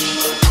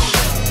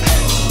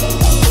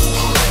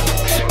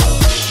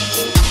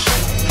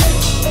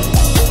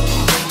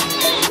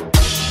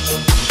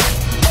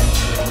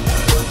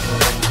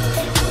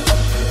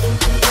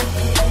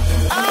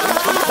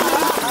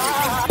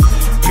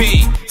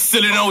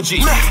 Still an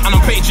OG, and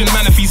I'm paging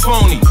man if he's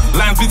phony.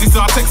 Line's busy,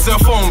 so I text her,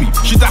 phone me.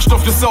 She dashed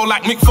off the cell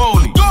like Mick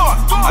Foley.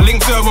 I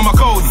linked her with my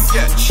Cody.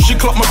 She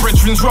clocked my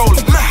brethren's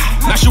rolling.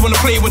 Now she wanna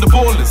play with the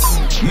ballers.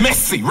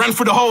 Messy, ran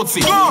through the whole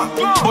team.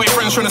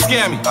 Boyfriend's trying to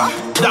scare me.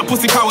 That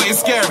pussy power is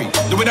scary.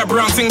 The way that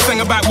brown thing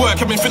sang about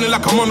work, I've been feeling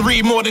like I'm on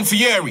Reed more than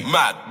Thierry.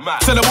 Mad.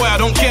 Tell the boy I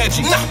don't care,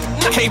 G.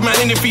 Caveman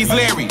in if he's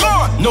Larry.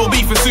 No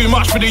beef is too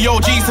much for the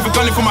OGs. If we're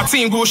gunning for my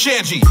team, we'll share,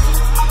 G.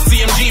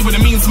 CMG with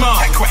a mean smile.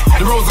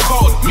 The roads are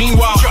cold,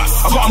 meanwhile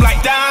I got him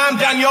like, damn,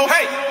 Daniel.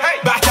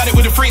 Back at it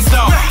with a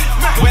freestyle.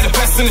 We're the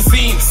best in the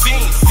scene.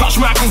 Touch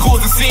mic and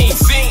cause a scene.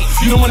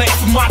 You don't wanna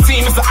F with my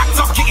team, it's the act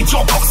up, get your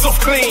job box off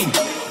clean.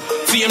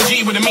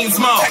 TMG with a mean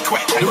smile.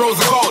 The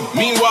roads are cold,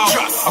 meanwhile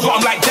I got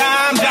 'em like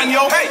damn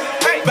Daniel.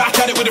 Back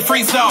at it with a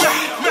freestyle.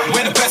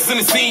 We're the best in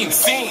the scene.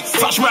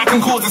 Touch mic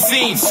and cause a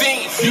scene.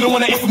 You don't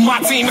wanna F with my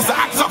team, it's the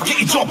act up, get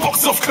your job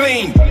box off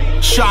clean.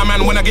 Shy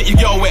man when I get your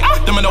girl wet.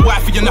 Them and the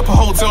wife for your Napa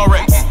hotel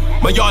Rex.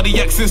 My yardie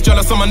ex is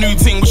jealous of my new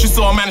ting, but she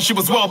saw a man and she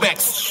was well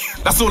vexed.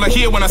 That's all I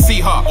hear when I see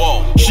her.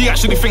 She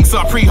actually thinks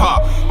I pre-her.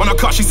 When I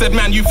cut, she said,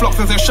 man, you flocked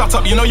and said, shut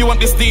up. You know you want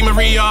this D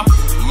Maria?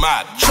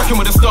 Mad. Trekking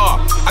with a star.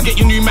 I get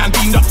your new man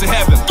beamed up to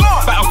heaven.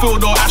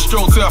 Battlefield or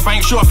AstroTurf. I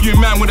ain't sure if you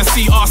man with a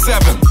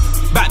CR7.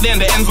 Back then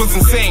the ends was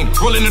insane.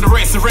 Rolling in the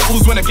race, the Red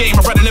Bulls win a game.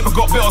 My brother never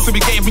got bells, so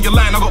he gave me a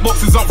line. I got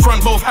boxes up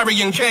front, both Harry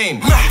and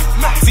Kane.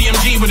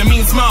 TMG with a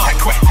mean smile.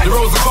 The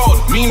roads are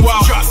cold,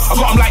 meanwhile I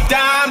got 'em like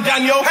damn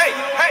Daniel.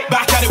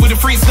 Back at it with a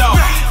freestyle.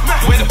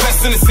 We're the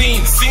best in the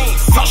scene.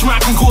 Touch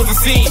mic and cause a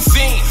scene.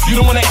 You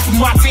don't wanna F with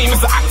my team,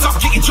 it's the act up,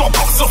 get your job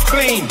box off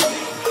clean.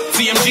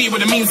 TMG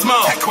with a mean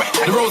smile.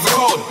 The roads are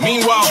cold,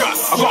 meanwhile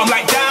I got 'em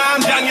like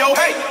damn Daniel.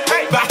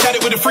 Back at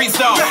it with a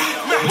freestyle.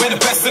 We're the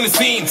best in the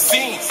scene.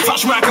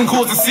 Touch mic and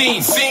cause a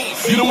scene.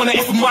 You don't wanna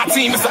F with my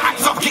team, it's the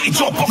act up, get your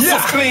job box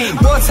off clean.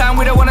 Wartime,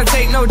 we don't wanna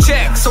take no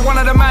check. So one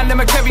of the man, them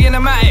a Kevy in a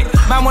Matic.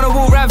 Man wanna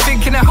walk around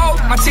thinking it hope.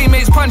 My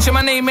teammates punching,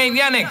 my name ain't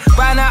Yannick.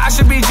 By now I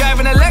should be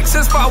driving a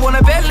Lexus, but I want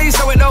a Bentley,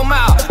 so it don't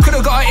matter.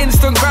 Could've got an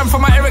Instagram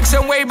from my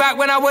Ericsson way back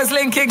when I was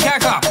linking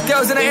Kaka.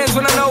 Girls in the ends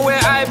wanna know where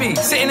I be.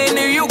 Sitting in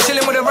New York,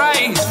 chilling with the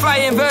righties.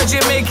 Flying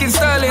Virgin, making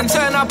sterling.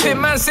 Turn up in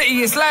Man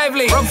City, it's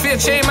lively. Rock for your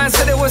chain, man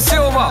said it was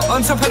silver.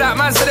 On top of that,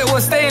 man said it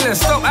was stainless.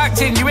 Stop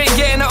acting, you ain't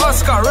getting an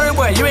Oscar. Rude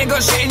boy, you ain't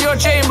got shit in your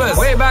chambers.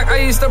 Way back, I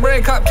used to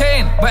break up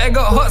Kane, but it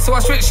got hot, so I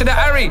switched to the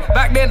Harry.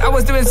 Back then, I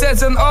was doing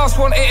Zeds and arse,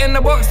 want it in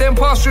the box, then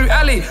pass through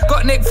alley.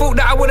 Got Nick thought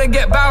that I wouldn't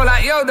get bow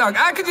like, yo dog,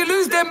 how could you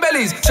lose them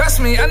bellies? Trust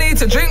me, I need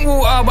to drink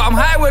water, but I'm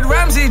high with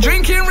Ramsey,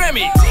 drinking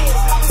Remy.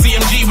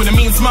 TMG with a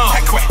mean smile.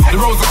 The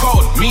roads are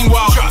cold,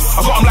 meanwhile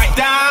I got 'em like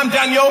damn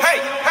Daniel.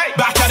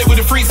 Back at it with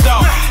a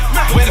freestyle.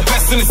 We're the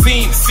best in the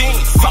scene.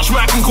 Touch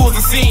mic and cause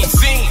a scene.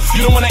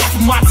 You don't wanna F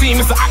with my team,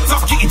 it's the act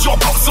up, get your job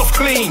box off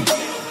clean.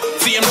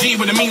 TMG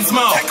with a mean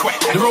smile.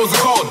 The roads are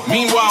cold,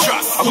 meanwhile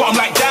I got 'em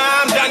like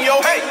damn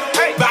Daniel.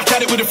 Back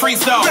at it with a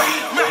freestyle.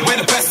 We're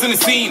the best in the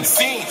scene.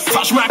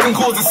 Touch mic and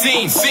cause a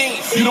scene.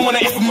 You don't wanna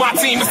F with my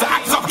team, it's the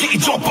act up, get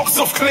your job box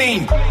off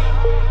clean.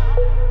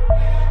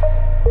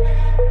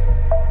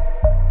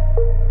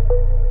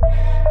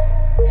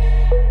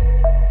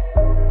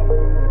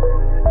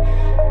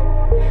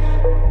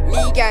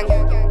 Lee gang,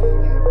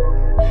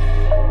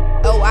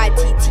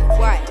 OITTY,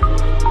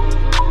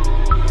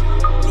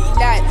 Lee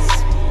lads.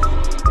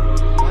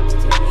 1 to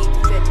 10, A to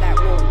Z like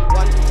whoa.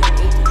 1 to 10,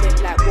 A to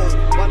Z like whoa.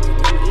 1 to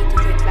 10, A to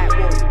Z like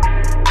whoa.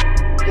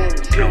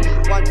 Whoa.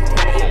 1 to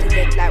 10, A to Z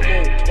like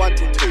whoa. 1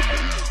 to 10.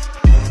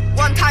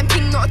 One-time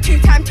thing, not a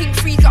two-time thing.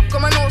 Freeze up,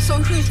 got my notes, so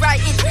who's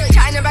writing?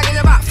 Chatting and bagging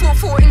about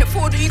 4-4 in the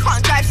 4, you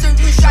can't drive, so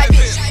who's driving?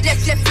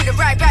 Left with the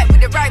right,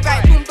 with the right,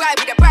 boom, bye,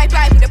 with the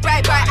bye, with the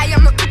bye. I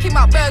am not talking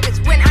about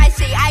burgers when I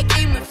say I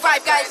came with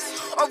 5 guys.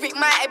 Or it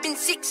might have been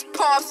 6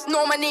 paths,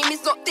 no, my name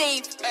is not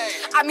Dave.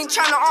 I've been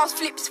trying to ask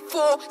flips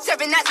for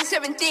 7 nights and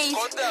 7 days.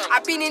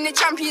 I've been in the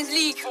Champions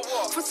League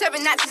for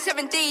 7 nights and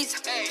 7 days.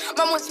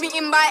 Mum wants me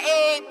in by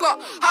 8,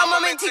 but how am I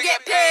meant to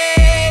get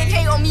paid?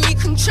 Hate on me, you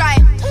can try.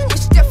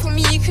 Wish death for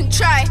me, you can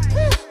try.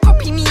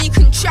 Copy me, you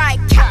can try.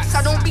 Caps,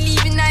 I don't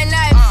believe in 9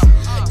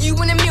 lives. You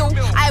want a meal,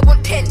 I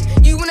want 10.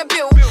 You want a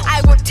bill,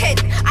 I want 10.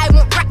 I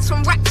want racks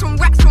on racks on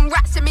racks on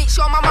racks to make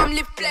sure my mum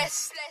live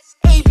blessed.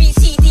 A, B,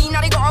 C, D, now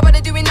they got all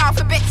better doing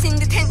alphabets in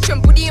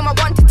detention. Booty in my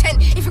 1 to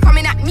 10. If you're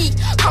coming at me,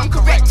 come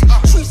correct.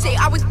 True say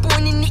I was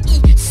born in the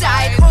east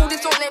side. Holders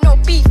don't let no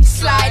beef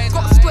slide.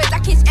 Got squares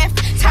like it's F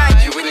time.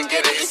 You wouldn't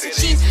get it, it's a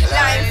cheese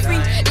line. 3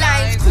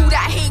 lines, cool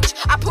that H.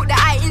 I put the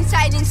I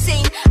inside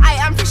insane. I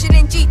am fresher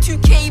than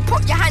G2K.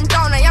 Put your hand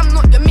down, I am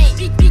not your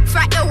mate. Big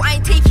fat L, I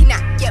ain't taking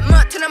that. Get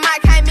murked on the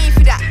mic, I ain't made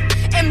for that.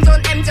 M's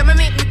on M's, I'ma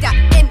make me that.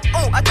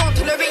 N-O, I don't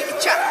tolerate the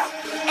chat.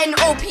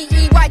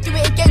 N-O-P-E-Y, do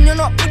it again, you're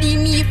not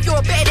bullying me. If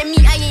you're better than me,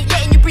 I ain't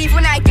letting you breathe.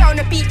 When I get on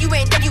the beat, you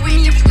ain't daddy with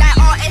me. Like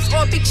RS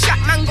or Big Shaq,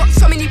 man. Got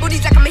so many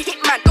bodies like I'm a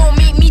hitman. Don't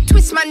make me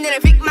twist, man, then a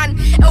Vic, man.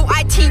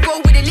 L-I-T,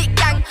 roll with a lick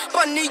gang.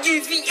 On the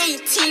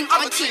UV-18,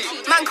 other team.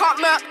 Man can't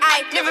murk,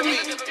 I never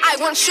meet. I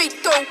want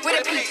straight dough with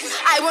a P.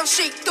 I want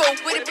straight dough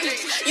with a P.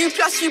 U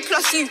plus U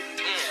plus U.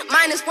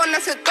 -1,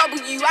 that's a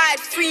W. I had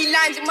 3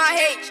 lines in my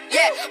H,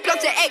 yeah.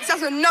 Plus the X,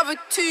 that's another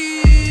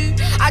 2.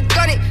 I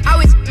done it, how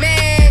it's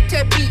meant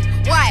to be.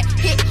 Why?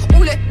 Hit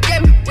all of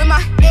them with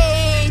my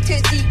A to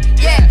Z,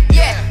 yeah,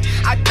 yeah.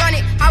 I done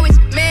it, how it's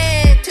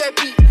meant to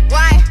be.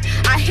 Why?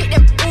 I hit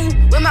them all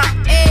with my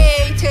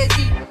A to Z.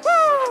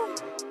 Woo!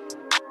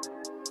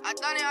 I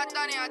done it, I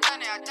done it, I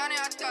done it, I done it,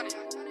 I done it.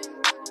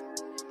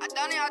 I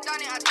done it, I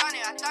done it, I done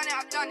it, I done it,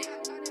 I done it.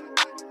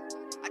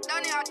 I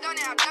done it, I done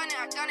it, I done it,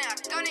 I done it, I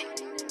done it.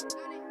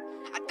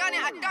 I done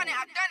it, I done it,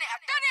 I done it, I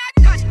done it,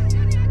 I done it.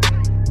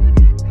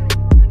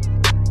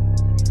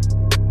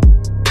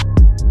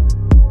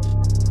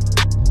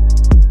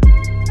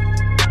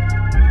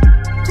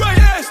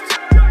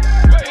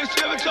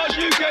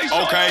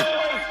 Okay.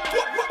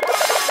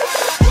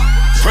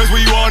 Press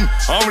what you on,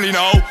 I don't really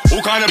know.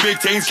 All kind of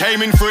big things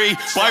came in free.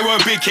 But I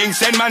weren't big king,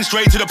 send man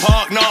straight to the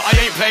park. Nah, I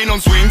ain't playing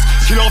on swings.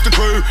 Kill off the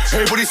crew,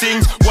 everybody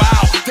sings.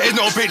 Wow, there's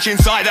no bitch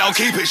inside that'll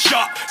keep it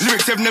shut.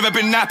 Lyrics have never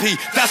been nappy,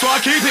 that's why I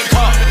keep it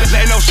cut.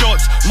 Letting off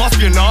shots,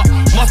 must be a nut,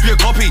 must be a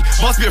copy,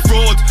 must be a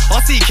fraud. I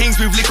see kings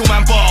with little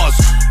man bars,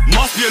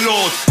 must be a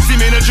lord. See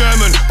me in a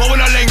German, but when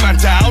I lay man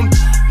down,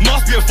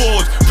 must be a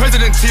Ford.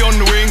 President T on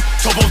the wing,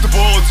 top of the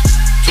board.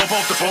 Top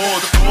off the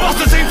board. Bust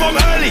the team from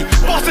early.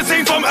 Bust the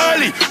team from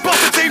early.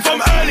 Bust the team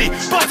from early.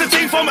 Bust the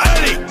team from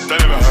early. They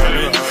never heard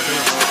me.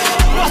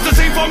 Bust the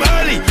team from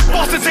early.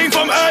 Bust the team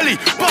from early.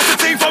 Bust the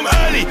team from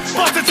early.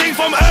 Bust the team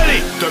from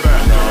early. They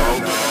better know.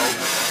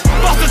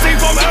 Bust the team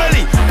from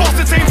early. Bust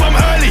the team from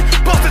early.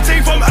 Bust the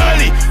team from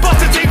early. Bust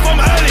the team from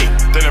early.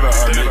 They never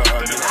heard me.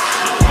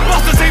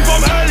 Bust the team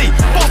from early.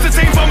 Bust the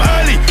team from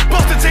early.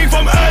 Bust the team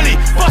from early.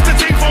 Bust the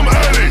team from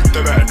early.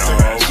 They better know.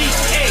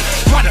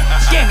 Brother,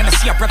 you ain't gonna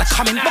see a brother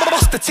coming.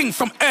 Bust the ting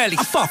from early.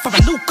 I'm far from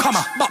a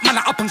newcomer, but man,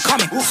 I'm up and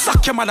coming.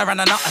 Suck your mother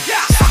and a nutter.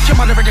 Suck your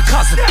mother and your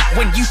cousin.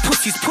 When you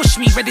pussies push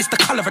me, red is the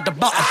colour of the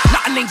button.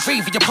 Nothing ain't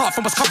gravy apart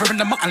from what's covering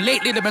the mutton.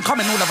 Lately they've been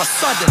coming all of a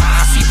sudden.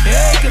 I see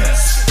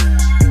pagans,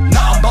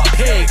 nothing but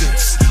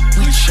pagans.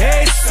 We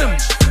chase them,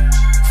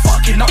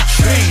 fucking up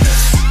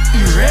trainers.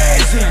 We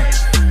raising,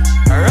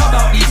 rub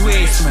out these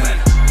waste men.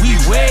 We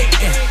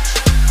waiting.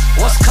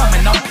 What's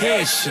coming? I'm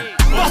patient.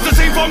 Bust the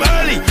team from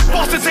early.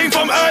 Bust the team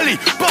from early.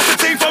 Bust the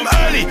team from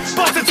early.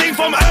 Bust the team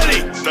from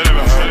early. They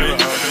never heard me.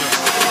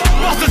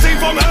 Bust the team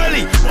from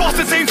early. Bust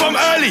the team from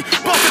early.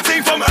 Bust the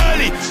team from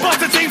early. Bust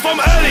the team from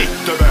early.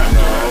 They better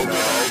know.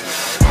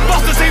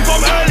 Bust the team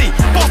from early.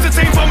 Bust the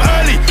team from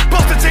early.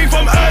 Bust the team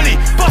from early.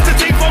 Bust the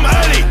team from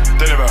early.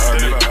 They never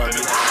heard me.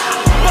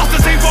 Bust the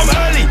team from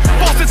early.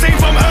 Bust the team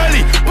from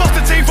early. Bust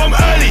the team from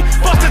early.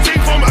 Bust the team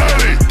from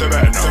early. They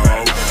better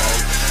know.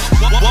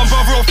 One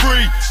brother or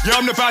three, yeah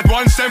I'm the bad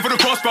one. Send for the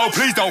crossbow,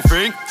 please don't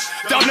think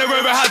that I've never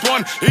ever had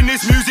one. In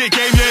this music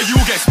game, yeah, you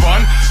will get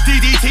spun.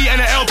 DDT and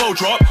an elbow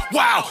drop,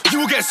 wow, you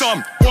will get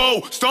some.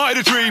 Whoa,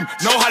 started a dream,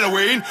 no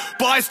Halloween,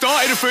 but I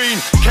started a fiend.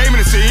 Came in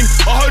the scene,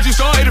 I heard you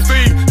started a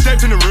fiend.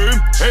 Stepped in the room,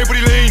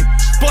 everybody lean.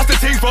 Bust the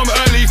ting from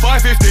early,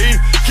 5:15.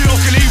 Kill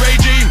off Khalid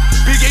Regine,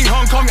 Big in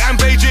Hong Kong and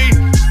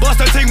Beijing. Bust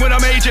the ting when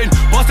I'm aging,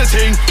 bust the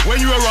ting when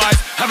you arrive.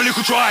 Have a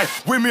little try,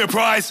 win me a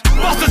prize.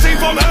 Bust the ting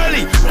from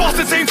early, bust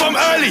the ting from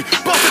early.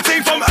 Bust the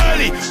team from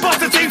early, bust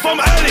the team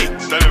from early.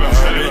 They never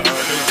heard me.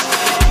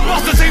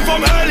 Bust the team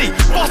from early,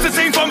 bust the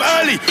team from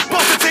early.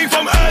 Bust the team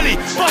from early,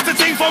 bust the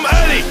team from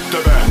early.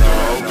 They better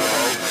know.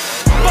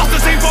 Bust the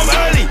team from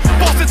early,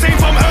 bust the team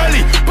from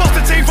early. Bust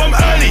the team from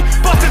early,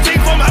 bust the team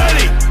from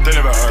early. They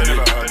never heard me.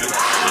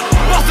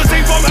 Bust the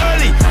team from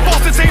early,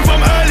 bust the team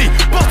from early.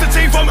 Bust the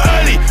team from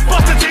early,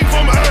 bust the team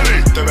from early.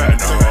 They better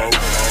know.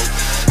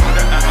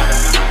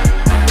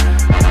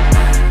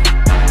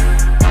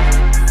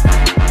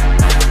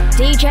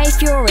 DJ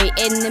Fury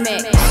in the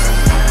mix.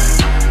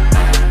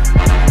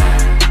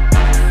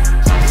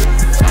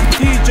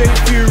 DJ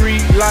Fury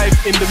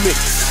live in the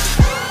mix.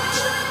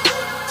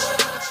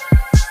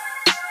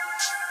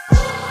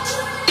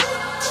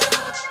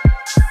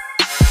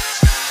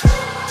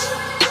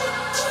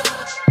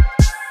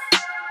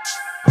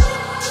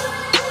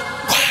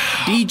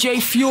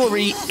 DJ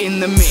Fury in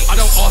the mix. I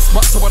don't ask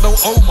much, so I don't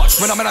owe much.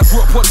 When I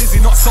grew up on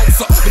Lizzie, not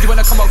salsa. But when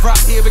I come up right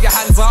here with your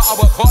hands out, I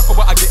work hard for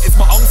what I get, it's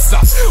my own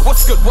stuff.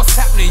 What's good, what's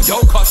happening,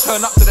 yo? Can't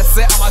turn up to the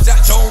set, I'm a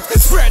Jack Jones.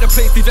 Spread the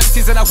place, leave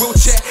empties in a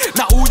wheelchair.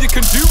 Now all you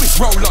can do is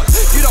roll on.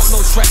 You don't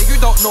know Shredder, you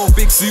don't know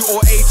Big Zoo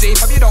or AJ,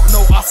 fam, you don't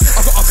know us.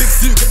 I've got a big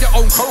zoo, get your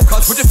own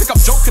cocas. Would you think I'm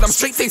joking? I'm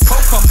straight face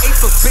coke. I'm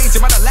ace of spades,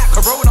 you might have like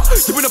Corona.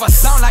 You would never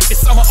sound like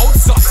this, I'm an old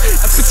stuff.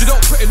 And since you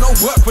don't put in no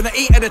work when I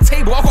eat at the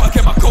table, I gotta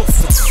get my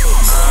ghost up.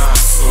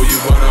 So you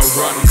wanna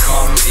run,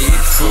 come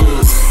eat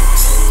food.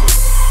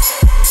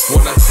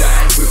 Wanna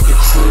dine with the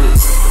crew.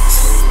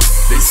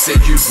 They said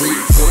you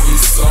reap what you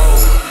sow.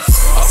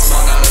 Us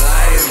man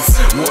alliance,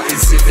 what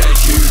is it that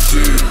you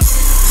do?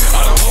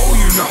 I don't owe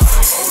you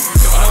nothing.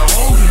 I don't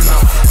owe you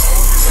nothing.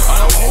 I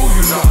don't owe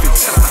you nothing.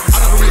 I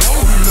don't really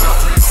owe you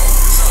nothing.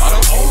 I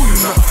don't owe you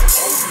nothing.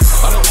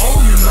 I don't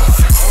owe you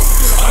nothing.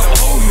 I don't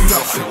owe you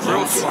nothing.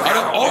 I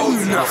don't owe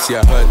you nothing. See,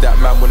 I heard that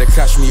man wanna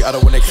clash me, I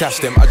don't wanna clash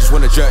them, I just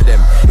wanna jerk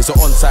them. It's an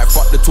on-site,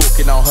 fuck the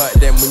talking, I'll hurt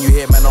them. When you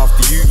hear man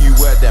after you, you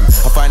word them.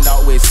 I find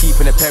out ways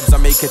keeping the pebs, I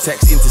make a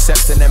text,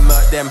 intercept and then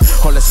murk them.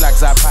 Holler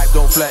slags, I pipe,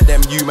 don't flirt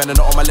them. You man are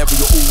not on my level,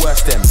 you're all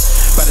worse them.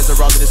 Badders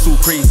around and it's all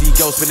crazy,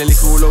 girls spinning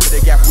liquor all over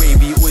the gap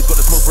wavy. Always got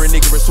the smoke for a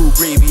nigga, it's all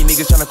gravy.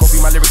 Niggas tryna copy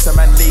my lyrics, a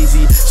man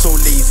lazy, so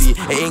lazy.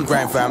 It ain't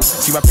grind fam,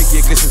 see my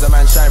pinky, it glistens, a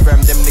man shine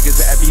fam. Them niggas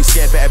better be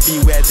scared, better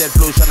beware. Dead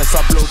flows tryna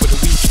sub-blow for the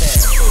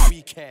weekend.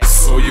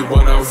 So you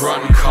wanna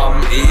run,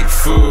 come eat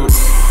food.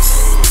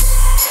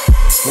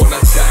 Wanna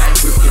dine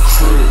with the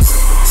crew.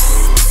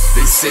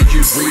 They said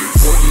you reap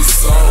what you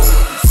sow.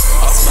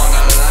 Us man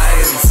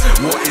alliance,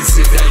 what is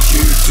it that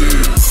you do?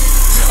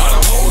 I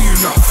don't owe you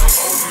nothing.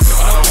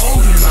 I don't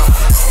owe you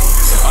nothing.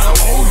 I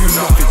don't owe you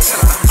nothing.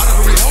 I don't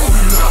really owe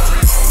you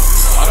nothing.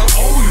 I don't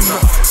owe you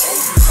nothing.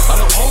 I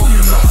don't owe you nothing.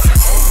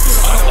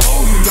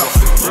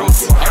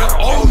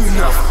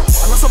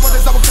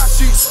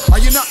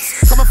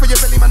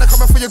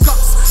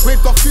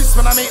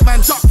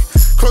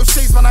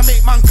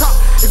 make man cut.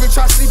 If you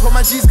try to sleep on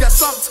my G's get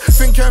sucked.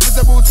 Think you're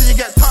invisible till you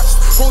get touched.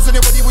 Holes in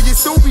your body will you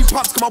still be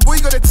pumped. Cause my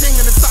boy got a ting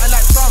and it's something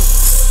like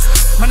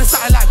Trunks. Man, it's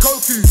something like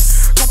Goku.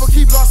 Couple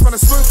keep last man, I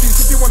smoke you.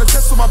 If you wanna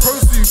test what my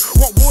bros do,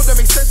 what war that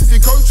makes sense if you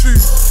go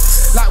through?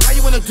 Like, why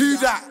you wanna do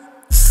that?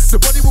 The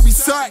body will be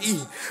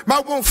 30.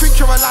 Man won't think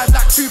you're alive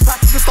like 2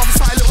 packs. Just stuff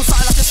something little,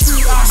 something like a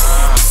suit.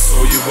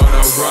 So you wanna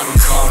run,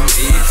 come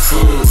eat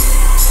food.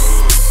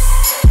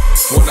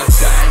 Wanna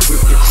dine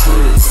with the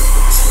crew.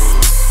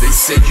 They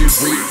said you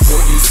reap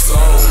what you sow.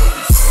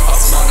 I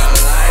smell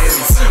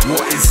alliance.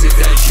 What is it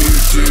that you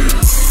do?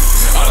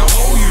 I don't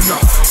owe you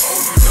nothing.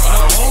 I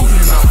don't owe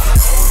you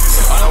nothing.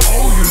 I don't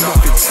owe you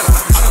nothing.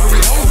 I don't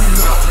really owe you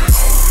nothing.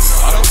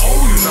 I don't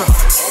owe you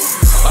nothing.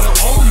 I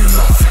don't owe you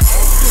nothing.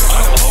 I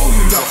don't owe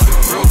you nothing,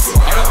 bro.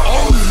 I don't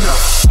owe you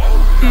nothing.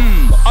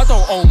 I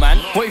don't owe man.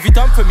 What have you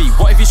done for me?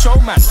 What have you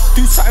shown man?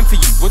 Do something for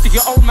you. What do you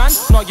owe man?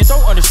 No, you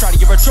don't understand.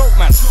 You're a joke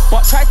man.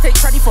 But try to take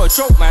credit for a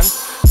joke man.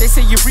 They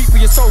say you reap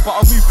with your soul, but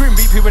I'll move grim,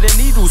 reap it with a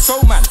needle.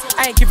 So man,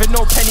 I ain't giving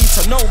no penny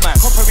to no man.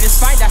 Copper in his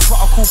spine, that's what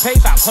I call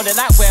payback. On the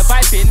night where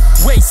I've been,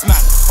 waste man.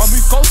 I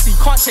move ghostly,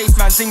 can't chase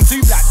man. Zing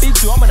zoom like big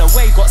zoo, I'm on the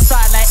way. Got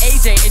style like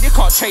AJ, and you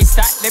can't trace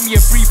that. Let me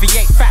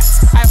abbreviate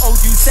facts.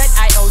 IOUZ,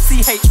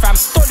 IOCH fam.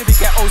 Don't let me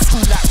get old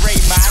school like Ray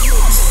man.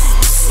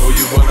 So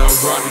you wanna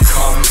run,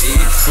 come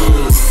eat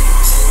food.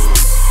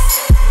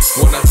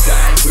 Wanna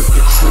dine with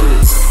the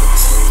crew.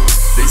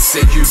 They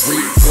said you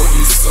reap what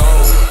you sow.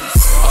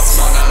 I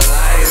smell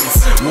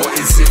alliance. What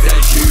is it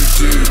that you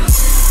do?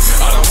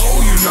 I don't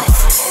owe you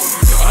nothing.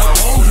 I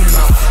don't owe you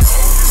nothing.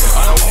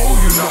 I don't owe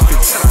you nothing.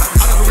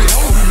 I don't really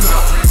owe you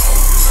nothing.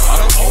 I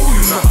don't owe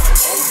you nothing.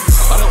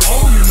 I don't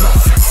owe you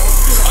nothing.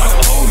 I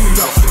don't owe you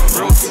nothing,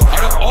 bro. I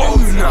don't owe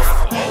you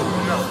nothing.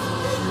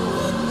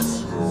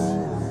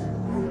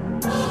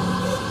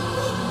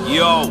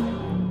 Yo.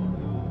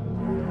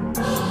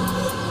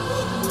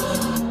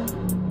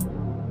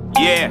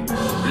 Yeah,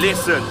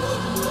 listen.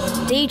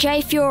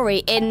 DJ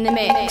Fury in the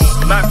mix.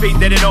 Man think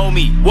they don't know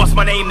me, what's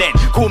my name then?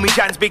 Call me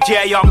Jans, Big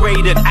J, Young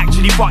Raiden.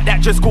 Actually fuck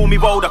that, just call me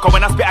Volder. Cause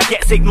when I spit I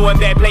get signal in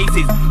bare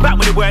places. Back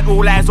when it weren't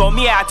all eyes on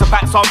me, I had to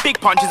pack some big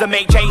punches and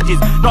make changes.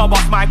 Now I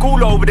bust mic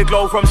all over the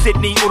globe, from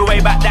Sydney all the way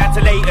back down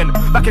to Leighton.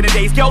 Back in the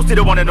days, girls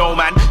didn't wanna know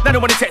man. Now they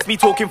wanna text me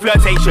talking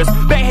flirtatious.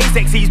 Bare hate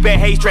sexies, bare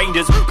hate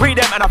strangers. Pre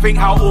them and I think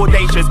how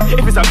audacious.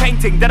 If it's a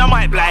painting, then I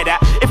might blind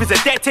that. If it's a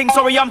dead thing,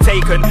 sorry I'm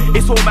taken.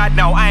 It's all mad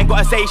now, I ain't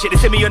gotta say shit. They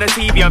see me on the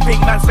TV and think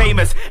man's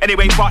famous.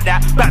 Anyway, fuck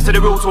that, back to the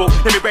real talk.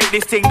 Let me break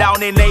this thing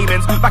down in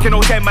layman's. Back in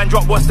 010 man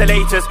drop what's the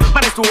latest.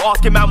 Man is still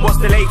asking man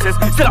what's the latest.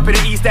 Still up in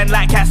the East End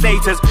like cat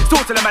slaters. Still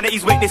to the man that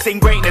he's witnessing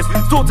greatness.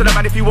 Still to the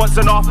man if he wants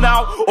an off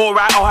now.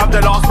 Alright, I'll have the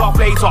last laugh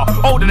later.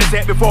 Older than a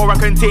set before I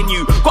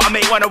continue. Gotta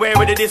make one aware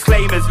of the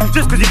disclaimers.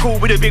 Just cause you're cool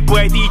with a big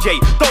boy DJ,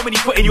 don't mean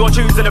he's putting your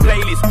tunes in a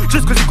playlist.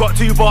 Just cause you got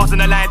 2 bars on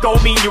the line,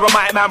 don't mean you're a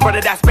mic man,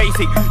 brother, that's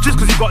basic. Just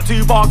cause you got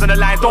 2 bars on the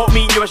line, don't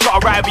mean you're a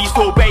shot of rap, but you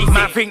still basic.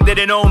 Man think that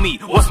they know me,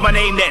 what's my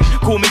name then?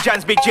 Call me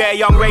Jans, Big J,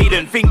 Young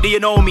Raiden. Think that you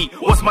know me,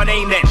 what's my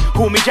name then?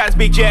 Call me Jans,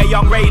 Big J,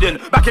 Young Raiden.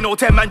 Back in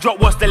 010 man drop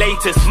what's the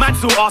latest. Man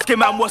still asking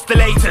man what's the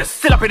latest.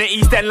 Still up in the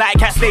East End like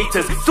cat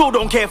status. Still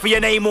don't care for your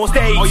name or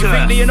status. Oh, you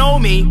think that you know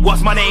me,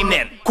 what's my name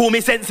then? Call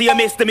me Sensi or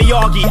Mr.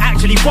 Miyagi.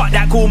 Actually fuck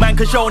that cool man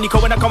Kashoni,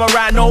 cause when I come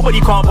around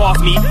nobody can't pass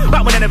me.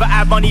 Back when I never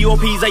had money or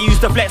peas, I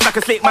used to flex like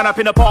a slick man up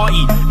in a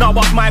party. Now I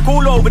bust mic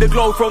all over the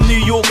globe, from New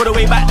York all the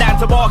way back down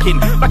to Barking.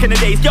 Back in the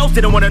days girls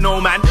didn't wanna know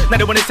man. Now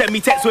they wanna send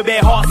me texts with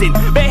bare hearts in.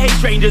 Bare hate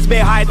strangers,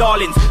 bare high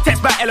darlings.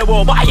 Text back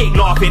LOL, but I ain't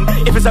laughing.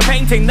 If it's a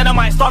painting, then I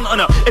might stunt on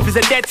her. If it's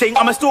a dead thing,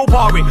 I'ma still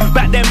par it.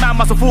 Back then man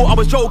must have thought I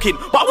was joking,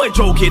 but I weren't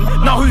joking.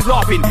 Now who's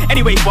laughing?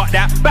 Anyway, fuck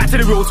that, back to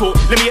the real talk.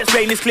 Let me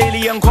explain this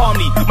clearly and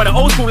calmly. Man, I'm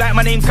old school like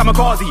my name's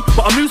Kamikaze,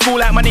 but I'm new school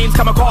like my name's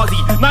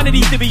Kamikaze. None of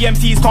these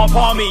WMTs can't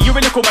palm me. You're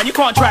a little man, you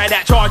can't try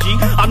that chargy.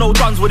 I know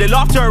guns with a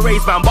love to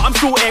erase man, but I'm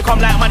still air come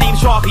like my name's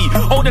Sharpie.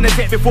 Holding a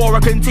set before I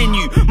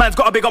continue. Man's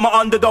got a big on my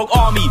underdog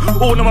army.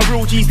 All of my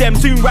real G's, them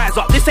soon rise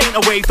up. This ain't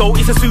a wave though,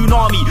 it's a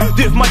tsunami.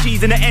 Div my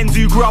G's in the ends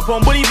who grew up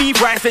on bully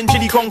beef, rice and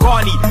chili con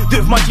carne.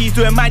 Div my G's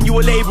doing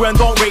manual labour and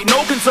don't rate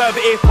no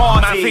conservative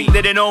party. Man think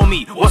that they know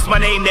me, what's my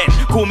name then?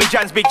 Call me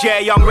Jans, Big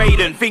J, Young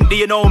Raiden. Think that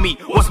you know me,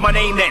 what's my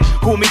name then?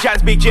 Call me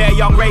Jans, Big J,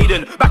 Young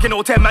Raiden. Back in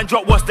 010 man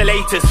drop what's the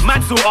latest.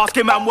 Man still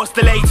asking man what's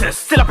the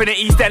latest. Still up in the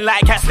East End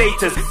like cat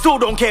status. Still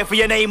don't care for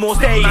your name or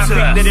status. Man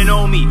think that they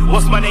know me,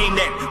 what's my name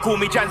then? Call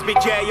me Jans, Big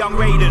J, Young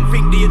Raiden.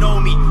 Think that you know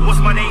me, what's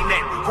my name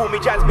then? Call me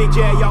Jans, Big J,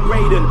 Young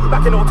Raiden.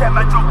 Back in 010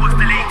 man drop what's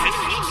the latest.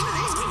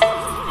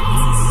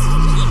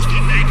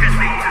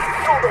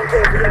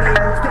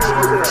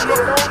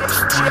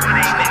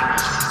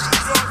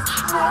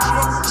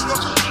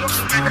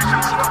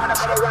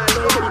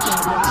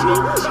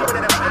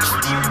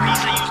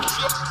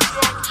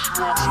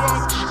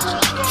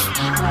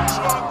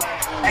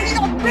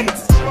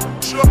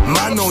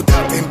 Man know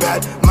that been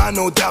bad, man I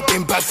know that I've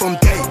been bad from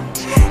day.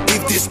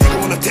 If this nigga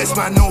wanna test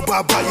man, no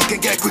bye-bye, you can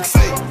get quick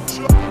fade.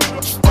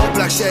 All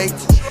black shades,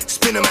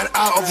 spin a man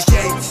out of his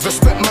shades.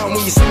 Respect man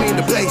when you see me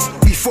in the place,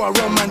 before I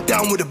run man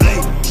down with a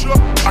blade.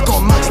 I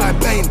got max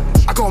like Bane,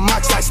 I got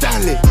max like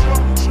Stanley.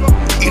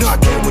 You know I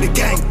came with a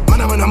gang,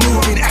 man I'm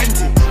moving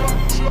anti.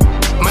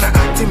 Man I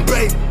acting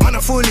brave, man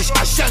I foolish,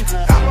 I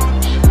shanty.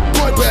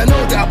 Boy better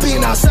know that I've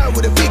been outside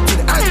with a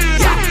victim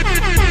anti.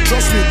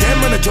 Trust me,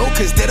 them and the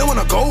jokers, they don't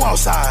wanna go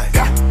outside.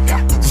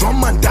 Run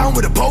man down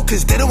with the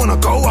pokers, they don't wanna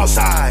go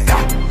outside.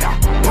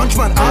 Punch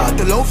man out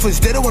the loafers,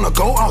 they don't wanna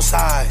go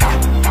outside.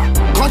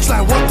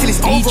 Punchline walk till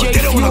it's over,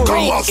 they don't wanna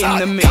go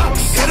outside.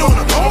 They don't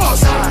wanna go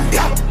outside.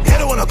 They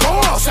don't wanna go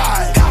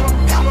outside.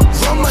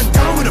 Run man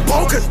down with the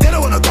pokers, they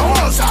don't wanna go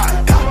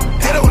outside.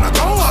 They don't wanna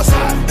go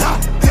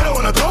outside. They don't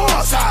wanna go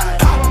outside.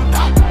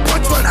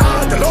 Punch man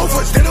out the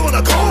loafers, they don't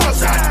wanna go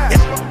outside.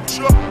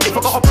 If I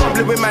got a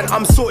problem with man,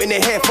 I'm sorting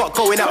it here, fuck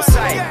going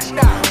outside.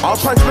 I'll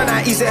punch man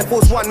out his Air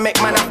Force One,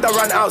 make man have to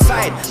run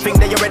outside. Think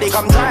that you're ready,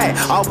 come try.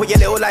 I'll put your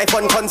little life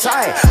on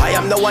consignment. I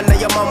am the one that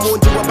your mum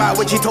warned you about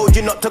when she told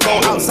you not to go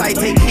outside.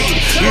 Take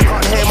heed, you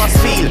can't hear my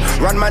feel.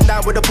 Run man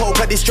down with a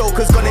poker, this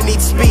joker's gonna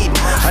need speed.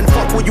 And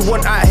fuck what you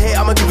want out here,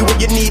 I'ma give you what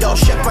you need. I'll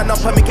chef man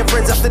up and make your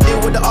friends have to deal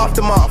with the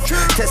aftermath.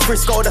 Test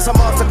Frisco, that's a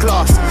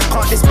masterclass.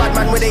 Can't this bad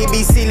man with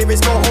ABC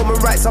lyrics go home and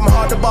write some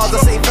harder bars, I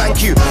say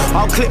thank you.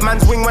 I'll clip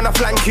man's wing when I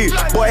flank you.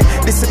 Boy,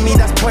 this and me,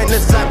 that's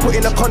pointless. Like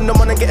putting a condom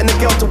on and getting a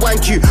girl to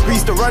wank you. We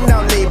used to run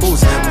down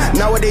labels,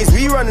 nowadays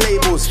we run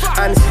labels.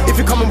 And if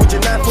you're coming with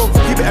your knife, well,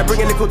 you better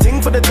bring a little thing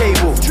for the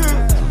table.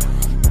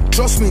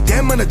 Trust me,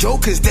 them and the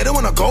jokers, they don't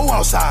wanna go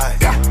outside.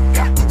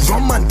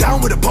 Run man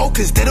down with the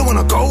pokers, they don't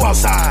wanna go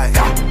outside.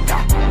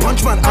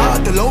 Punch man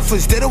out the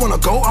loafers, they don't wanna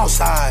go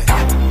outside.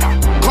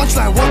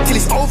 Punchline walk till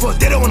it's over,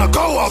 they don't wanna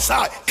go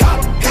outside.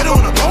 They don't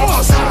wanna go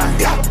outside.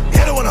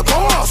 They don't wanna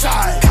go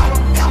outside.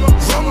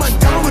 Run man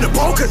down with the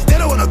pokers, they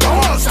don't wanna go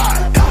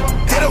outside.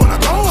 They don't wanna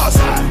go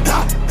outside.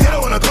 They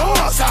don't wanna go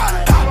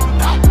outside.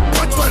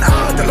 Punch man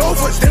out the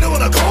loafers, they don't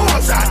wanna go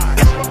outside.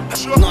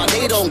 Nah,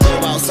 they don't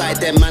go outside,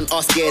 them man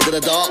are scared of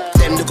the dark.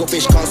 Them little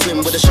fish can't swim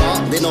with a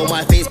shark. They know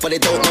my face, but they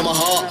don't know my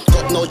heart.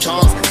 Got no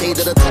chance, say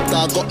to the top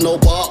dog, got no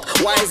bark.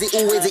 Why is it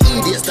always the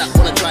idiots that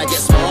wanna try get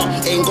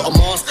smart? Ain't got a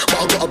mask, but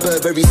I got a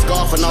Burberry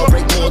scarf, and I'll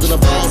break more than a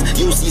vase.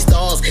 You'll see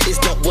stars,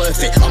 it's not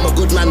worth it. I'm a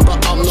good man, but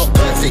I'm not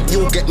perfect.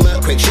 You'll get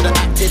murked quick, should've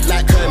acted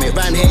like Kermit.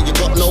 Round here, you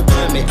got no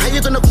permit. How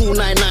you gonna call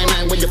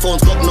 999 when your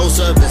phone's got no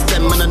service?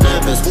 Them man are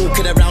nervous,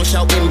 walking around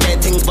shouting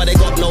bad things, but they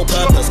got no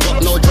purpose,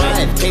 got no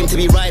drive. Came to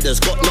be riders,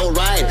 got no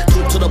ride.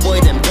 Talk to the boy,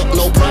 them got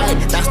no pride.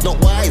 That's not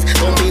wise.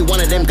 Don't be one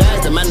of them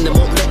guys. The man, them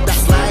won't let that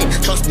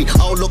slide. Trust me,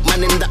 I'll look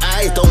man in the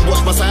eyes. Don't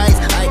watch my size.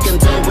 I can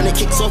tell when it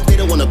kicks off, they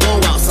don't wanna go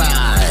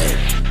outside.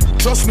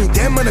 Trust me,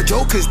 them and the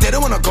jokers, they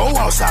don't wanna go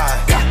outside.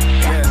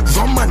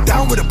 Run man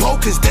down with the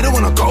pokers, they don't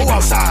wanna go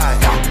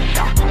outside.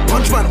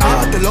 Punch man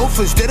out the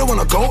loafers, they don't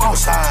wanna go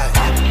outside.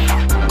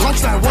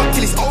 Punchline walk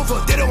till it's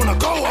over, they don't wanna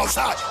go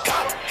outside.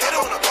 They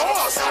don't wanna go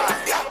outside.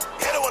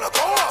 They don't wanna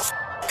go outside.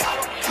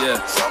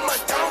 Run man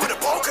down with the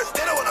pokers,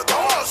 they don't wanna go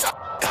outside.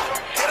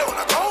 They don't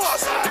wanna go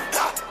outside.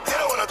 They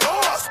don't wanna go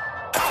outside.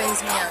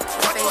 Phase me out.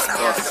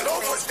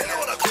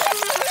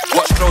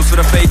 Watch close for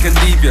the fake and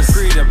devious.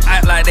 Freedom.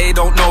 Act like they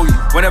don't know you.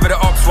 Whenever the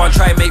ops want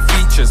try and make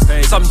features.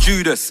 Some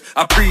Judas,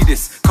 I pre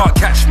this. Can't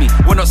catch me,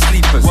 we're not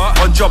sleepers.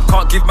 On job,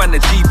 can't give man the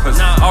jeepers.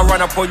 I'll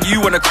run up on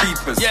you on the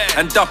creepers.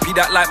 And duppy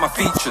that like my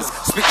features.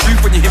 Spit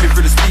truth when you hear me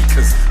through the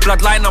speakers.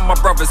 Bloodline on my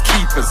brother's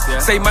keepers.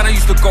 Say man I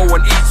used to go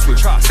on eats with.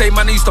 Say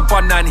man I used to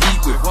bun and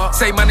heat with.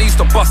 Say man I used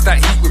to bust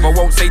that heat with. I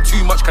won't say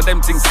too much cause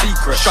them things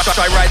secret.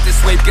 Try ride this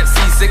wave, get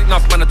seasick.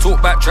 Enough man I talk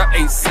about trap,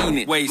 ain't seen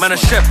it. Man a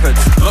shepherds,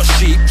 not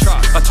sheep.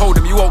 I told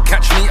him you won't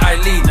catch me, I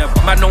lead.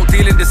 Man don't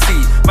deal in the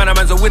sea. Man a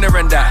man's a winner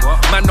in that.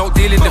 Man don't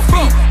deal in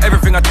defeat.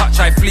 Everything I touch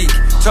I fleek.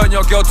 Turn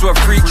your girl to a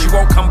freak, she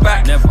won't come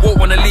back. Won't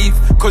wanna leave,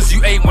 cause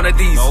you ain't one of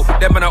these.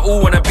 Them man I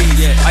all wanna be.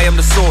 I am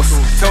the source.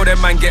 Tell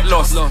them man get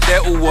lost.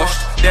 They're all washed,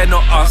 they're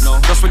not us.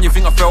 Just when you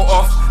think I fell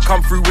off,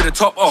 come through with the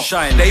top off.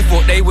 They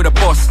thought they were the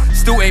boss.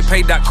 Still ain't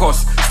paid that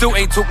cost. Still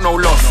ain't took no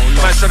loss.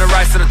 Man tryna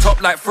rise to the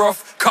top like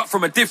froth. Cut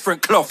from a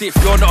different cloth.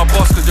 You're not a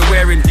boss cause you're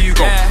wearing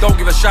Hugo. Don't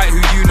give a shite who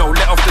you know,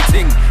 let off the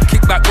ting.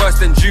 Kick back worse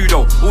than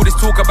judo. All this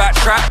talk about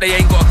trap, they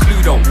ain't got a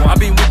clue though. I've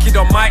been wicked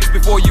on mics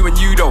before you and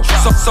you though.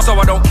 So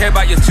I don't care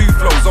about your two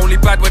flows. Only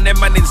bad when them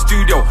man in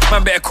studio.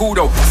 Man better cool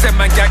though. Send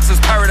man gangsters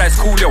paradise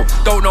cool yo.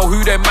 Don't know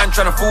who them man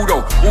tryna fool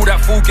though. All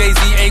that fool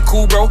gazy ain't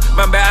cool bro.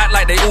 Man better act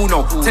like they all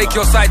know. Take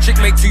your side chick,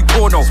 make two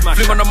porno.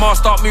 Fling on the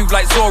mask, start move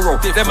like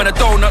Zorro. Them man a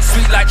donut,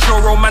 sweet like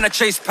churro. Man a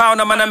chase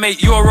pounder, man a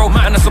make euro.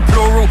 And that's a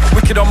plural.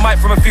 Wicked on mic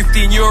from a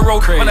 15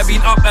 euro. Man I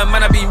been up and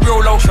man I been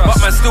real low. But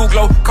man still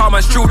glow. Calm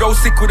man's true though.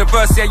 Sick with the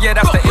verse, yeah,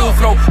 that's the ill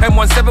flow.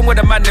 M17 with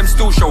a man, them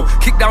still show.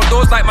 Kick down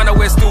doors like man I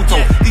wear steel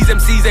toe. These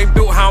MCs ain't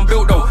built how I'm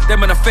built though.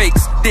 Them man are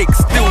fakes,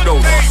 dicks,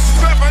 dildos.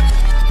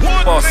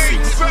 Bossy.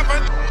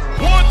 187,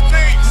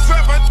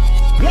 187,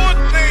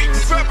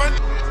 187,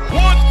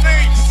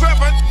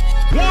 187,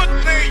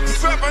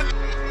 187,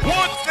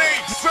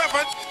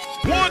 187,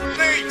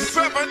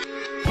 187,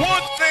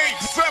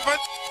 187,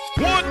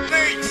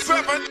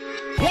 187,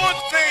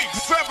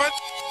 187,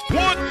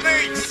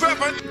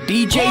 187.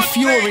 DJ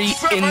Fury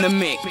in the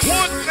mix.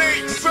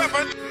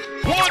 187,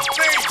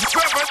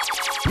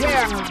 187.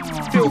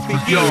 Yeah, filthy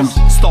Yo,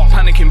 start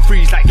panicking,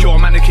 freeze like you're a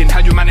mannequin. How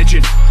you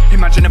managing?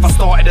 Imagine if I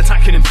started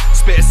attacking him.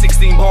 Spit a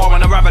 16 bar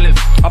and unraveling.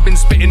 I've been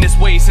spitting this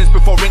way since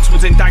before Rinse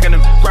was in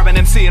Dagenham. Grabbing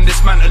MC and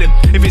dismantling.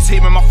 If it's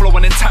hearing my flow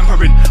and then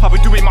tampering, I'll be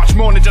doing much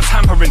more than just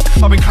hampering.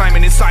 I'll be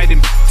climbing inside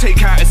him.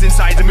 Take out his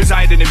inside and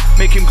reside in him.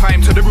 Make him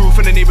climb to the roof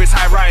and the nearest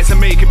high rise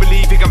and make him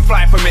believe he can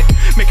fly from it.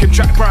 Make him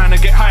track brown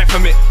and get high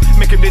from it.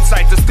 Make him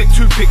decide to stick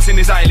toothpicks in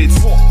his eyelids.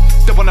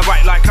 They wanna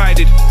write like I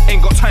did.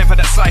 Ain't got time for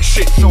that slice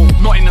shit. No,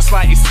 not in the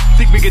slightest.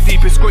 Dig me a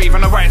deepest grave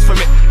and I rise from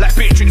it. Like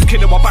Beatrix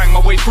Kiddo, I bang my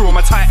way through on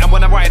my tight. And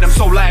when I ride, I'm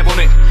so live on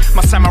it.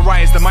 My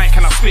samurai is the mic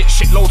and I spit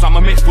shit loads. I'm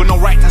a myth with no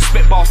right to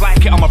spit bars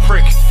like it. I'm a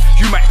prick.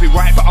 You might be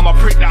right, but I'm a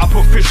prick that I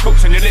put fish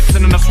hooks on your lips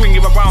and then I swing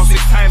you around 6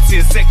 times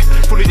till you're sick.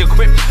 Fully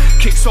equipped.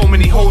 Kick so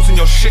many holes in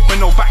your shit with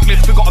no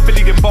backlift. We got a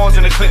billion bars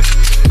in the clip.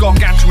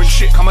 Gargantuan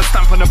shit. Come and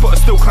stamp on and put a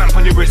steel clamp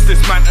on your wrist.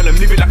 Dismantle them,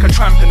 leave it like a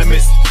tramp in the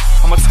mist.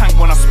 I'm a tank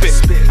when I spit,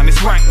 and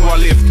it's rank where I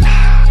live.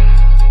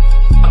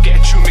 I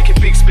get a tune, make it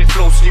big, spit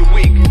flows to your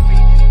wig.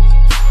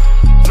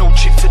 No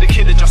chip to the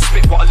kid, I just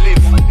spit what I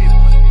live.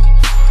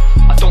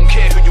 I don't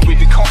care who you with,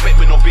 you can't bet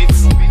with no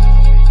bids.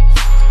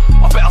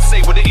 I better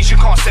say what it is, you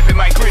can't step in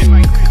my grid.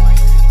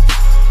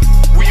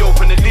 We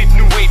open the lid,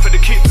 new way for the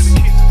kids.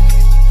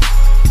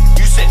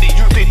 You said that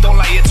you did, don't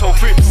lie, you told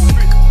fibs.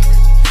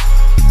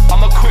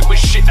 I'm equipped with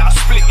shit that'll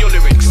split your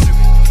lyrics.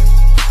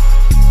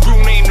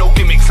 Real name, no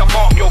gimmicks, I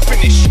mark your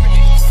finish.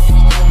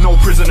 No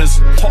prisoners,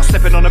 hot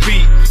stepping on a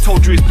beat.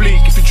 Told you it's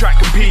bleak, if you try to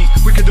compete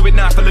we can do it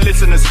now for the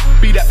listeners.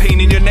 Be that pain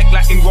in your neck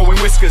like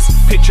ingrowing whiskers.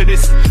 Picture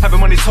this,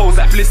 having on his toes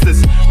like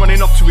blisters.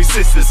 Running off to his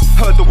sisters,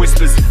 heard the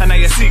whispers. And now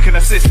you're seeking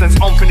assistance,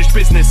 unfinished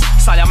business.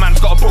 Sire man's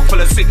got a book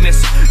full of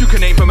sickness. You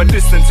can aim from a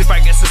distance if I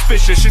get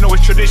suspicious. You know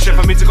it's tradition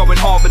for me to go in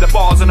hard with the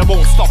bars. And I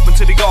won't stop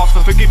until he asks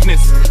for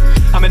forgiveness.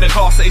 I'm in a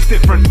class that is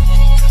different.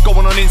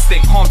 Going on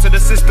instinct, harm to the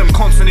system.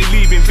 Constantly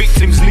leaving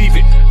victims, leave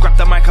it. Grab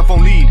the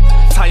microphone lead,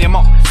 tie him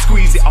up,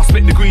 squeeze it. I'll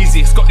spit the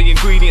greasiest, got the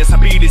ingredients. I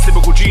be this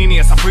lyrical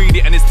genius, I breed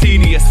it and it's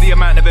tedious. The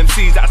amount of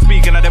MCs that are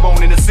speaking of their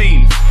own in the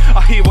scene.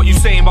 I hear what you're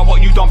saying about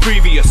what you done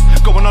previous.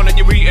 Going on and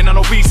you're eating and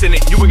obese in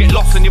it. You will get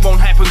lost in your own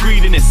hype and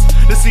greediness.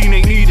 The scene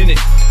ain't needing it.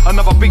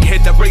 Another big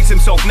head that rates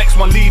himself, next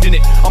one leading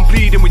it. I'm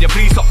pleading with you,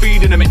 please stop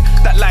feeding them it.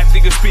 That life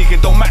that you're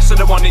speaking don't match to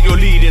the one that you're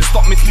leading.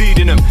 Stop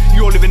misleading them,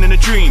 you're living in a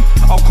dream.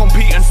 I'll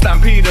compete and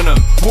stampede on them.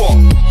 What?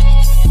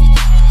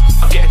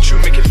 I get a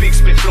tune, make it big,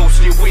 spit flows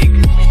to your wig.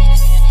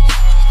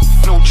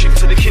 No chip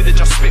to the kid, I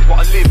just spit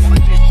what I live.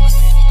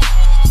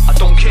 I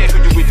don't care who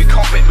you with, you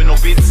can't bet with no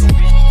bids.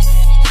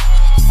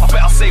 I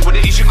better say what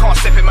it is, you can't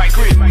step in my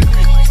grid.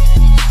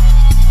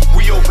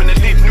 We open the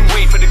lid, new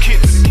way for the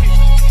kids.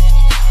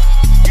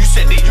 You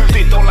said that you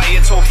did, don't lie,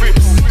 you told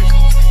fibs.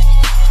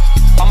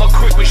 I'm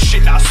equipped with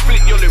shit that'll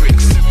split your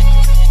lyrics.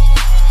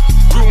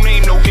 Real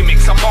name, no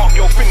gimmicks, I mark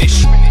your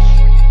finish.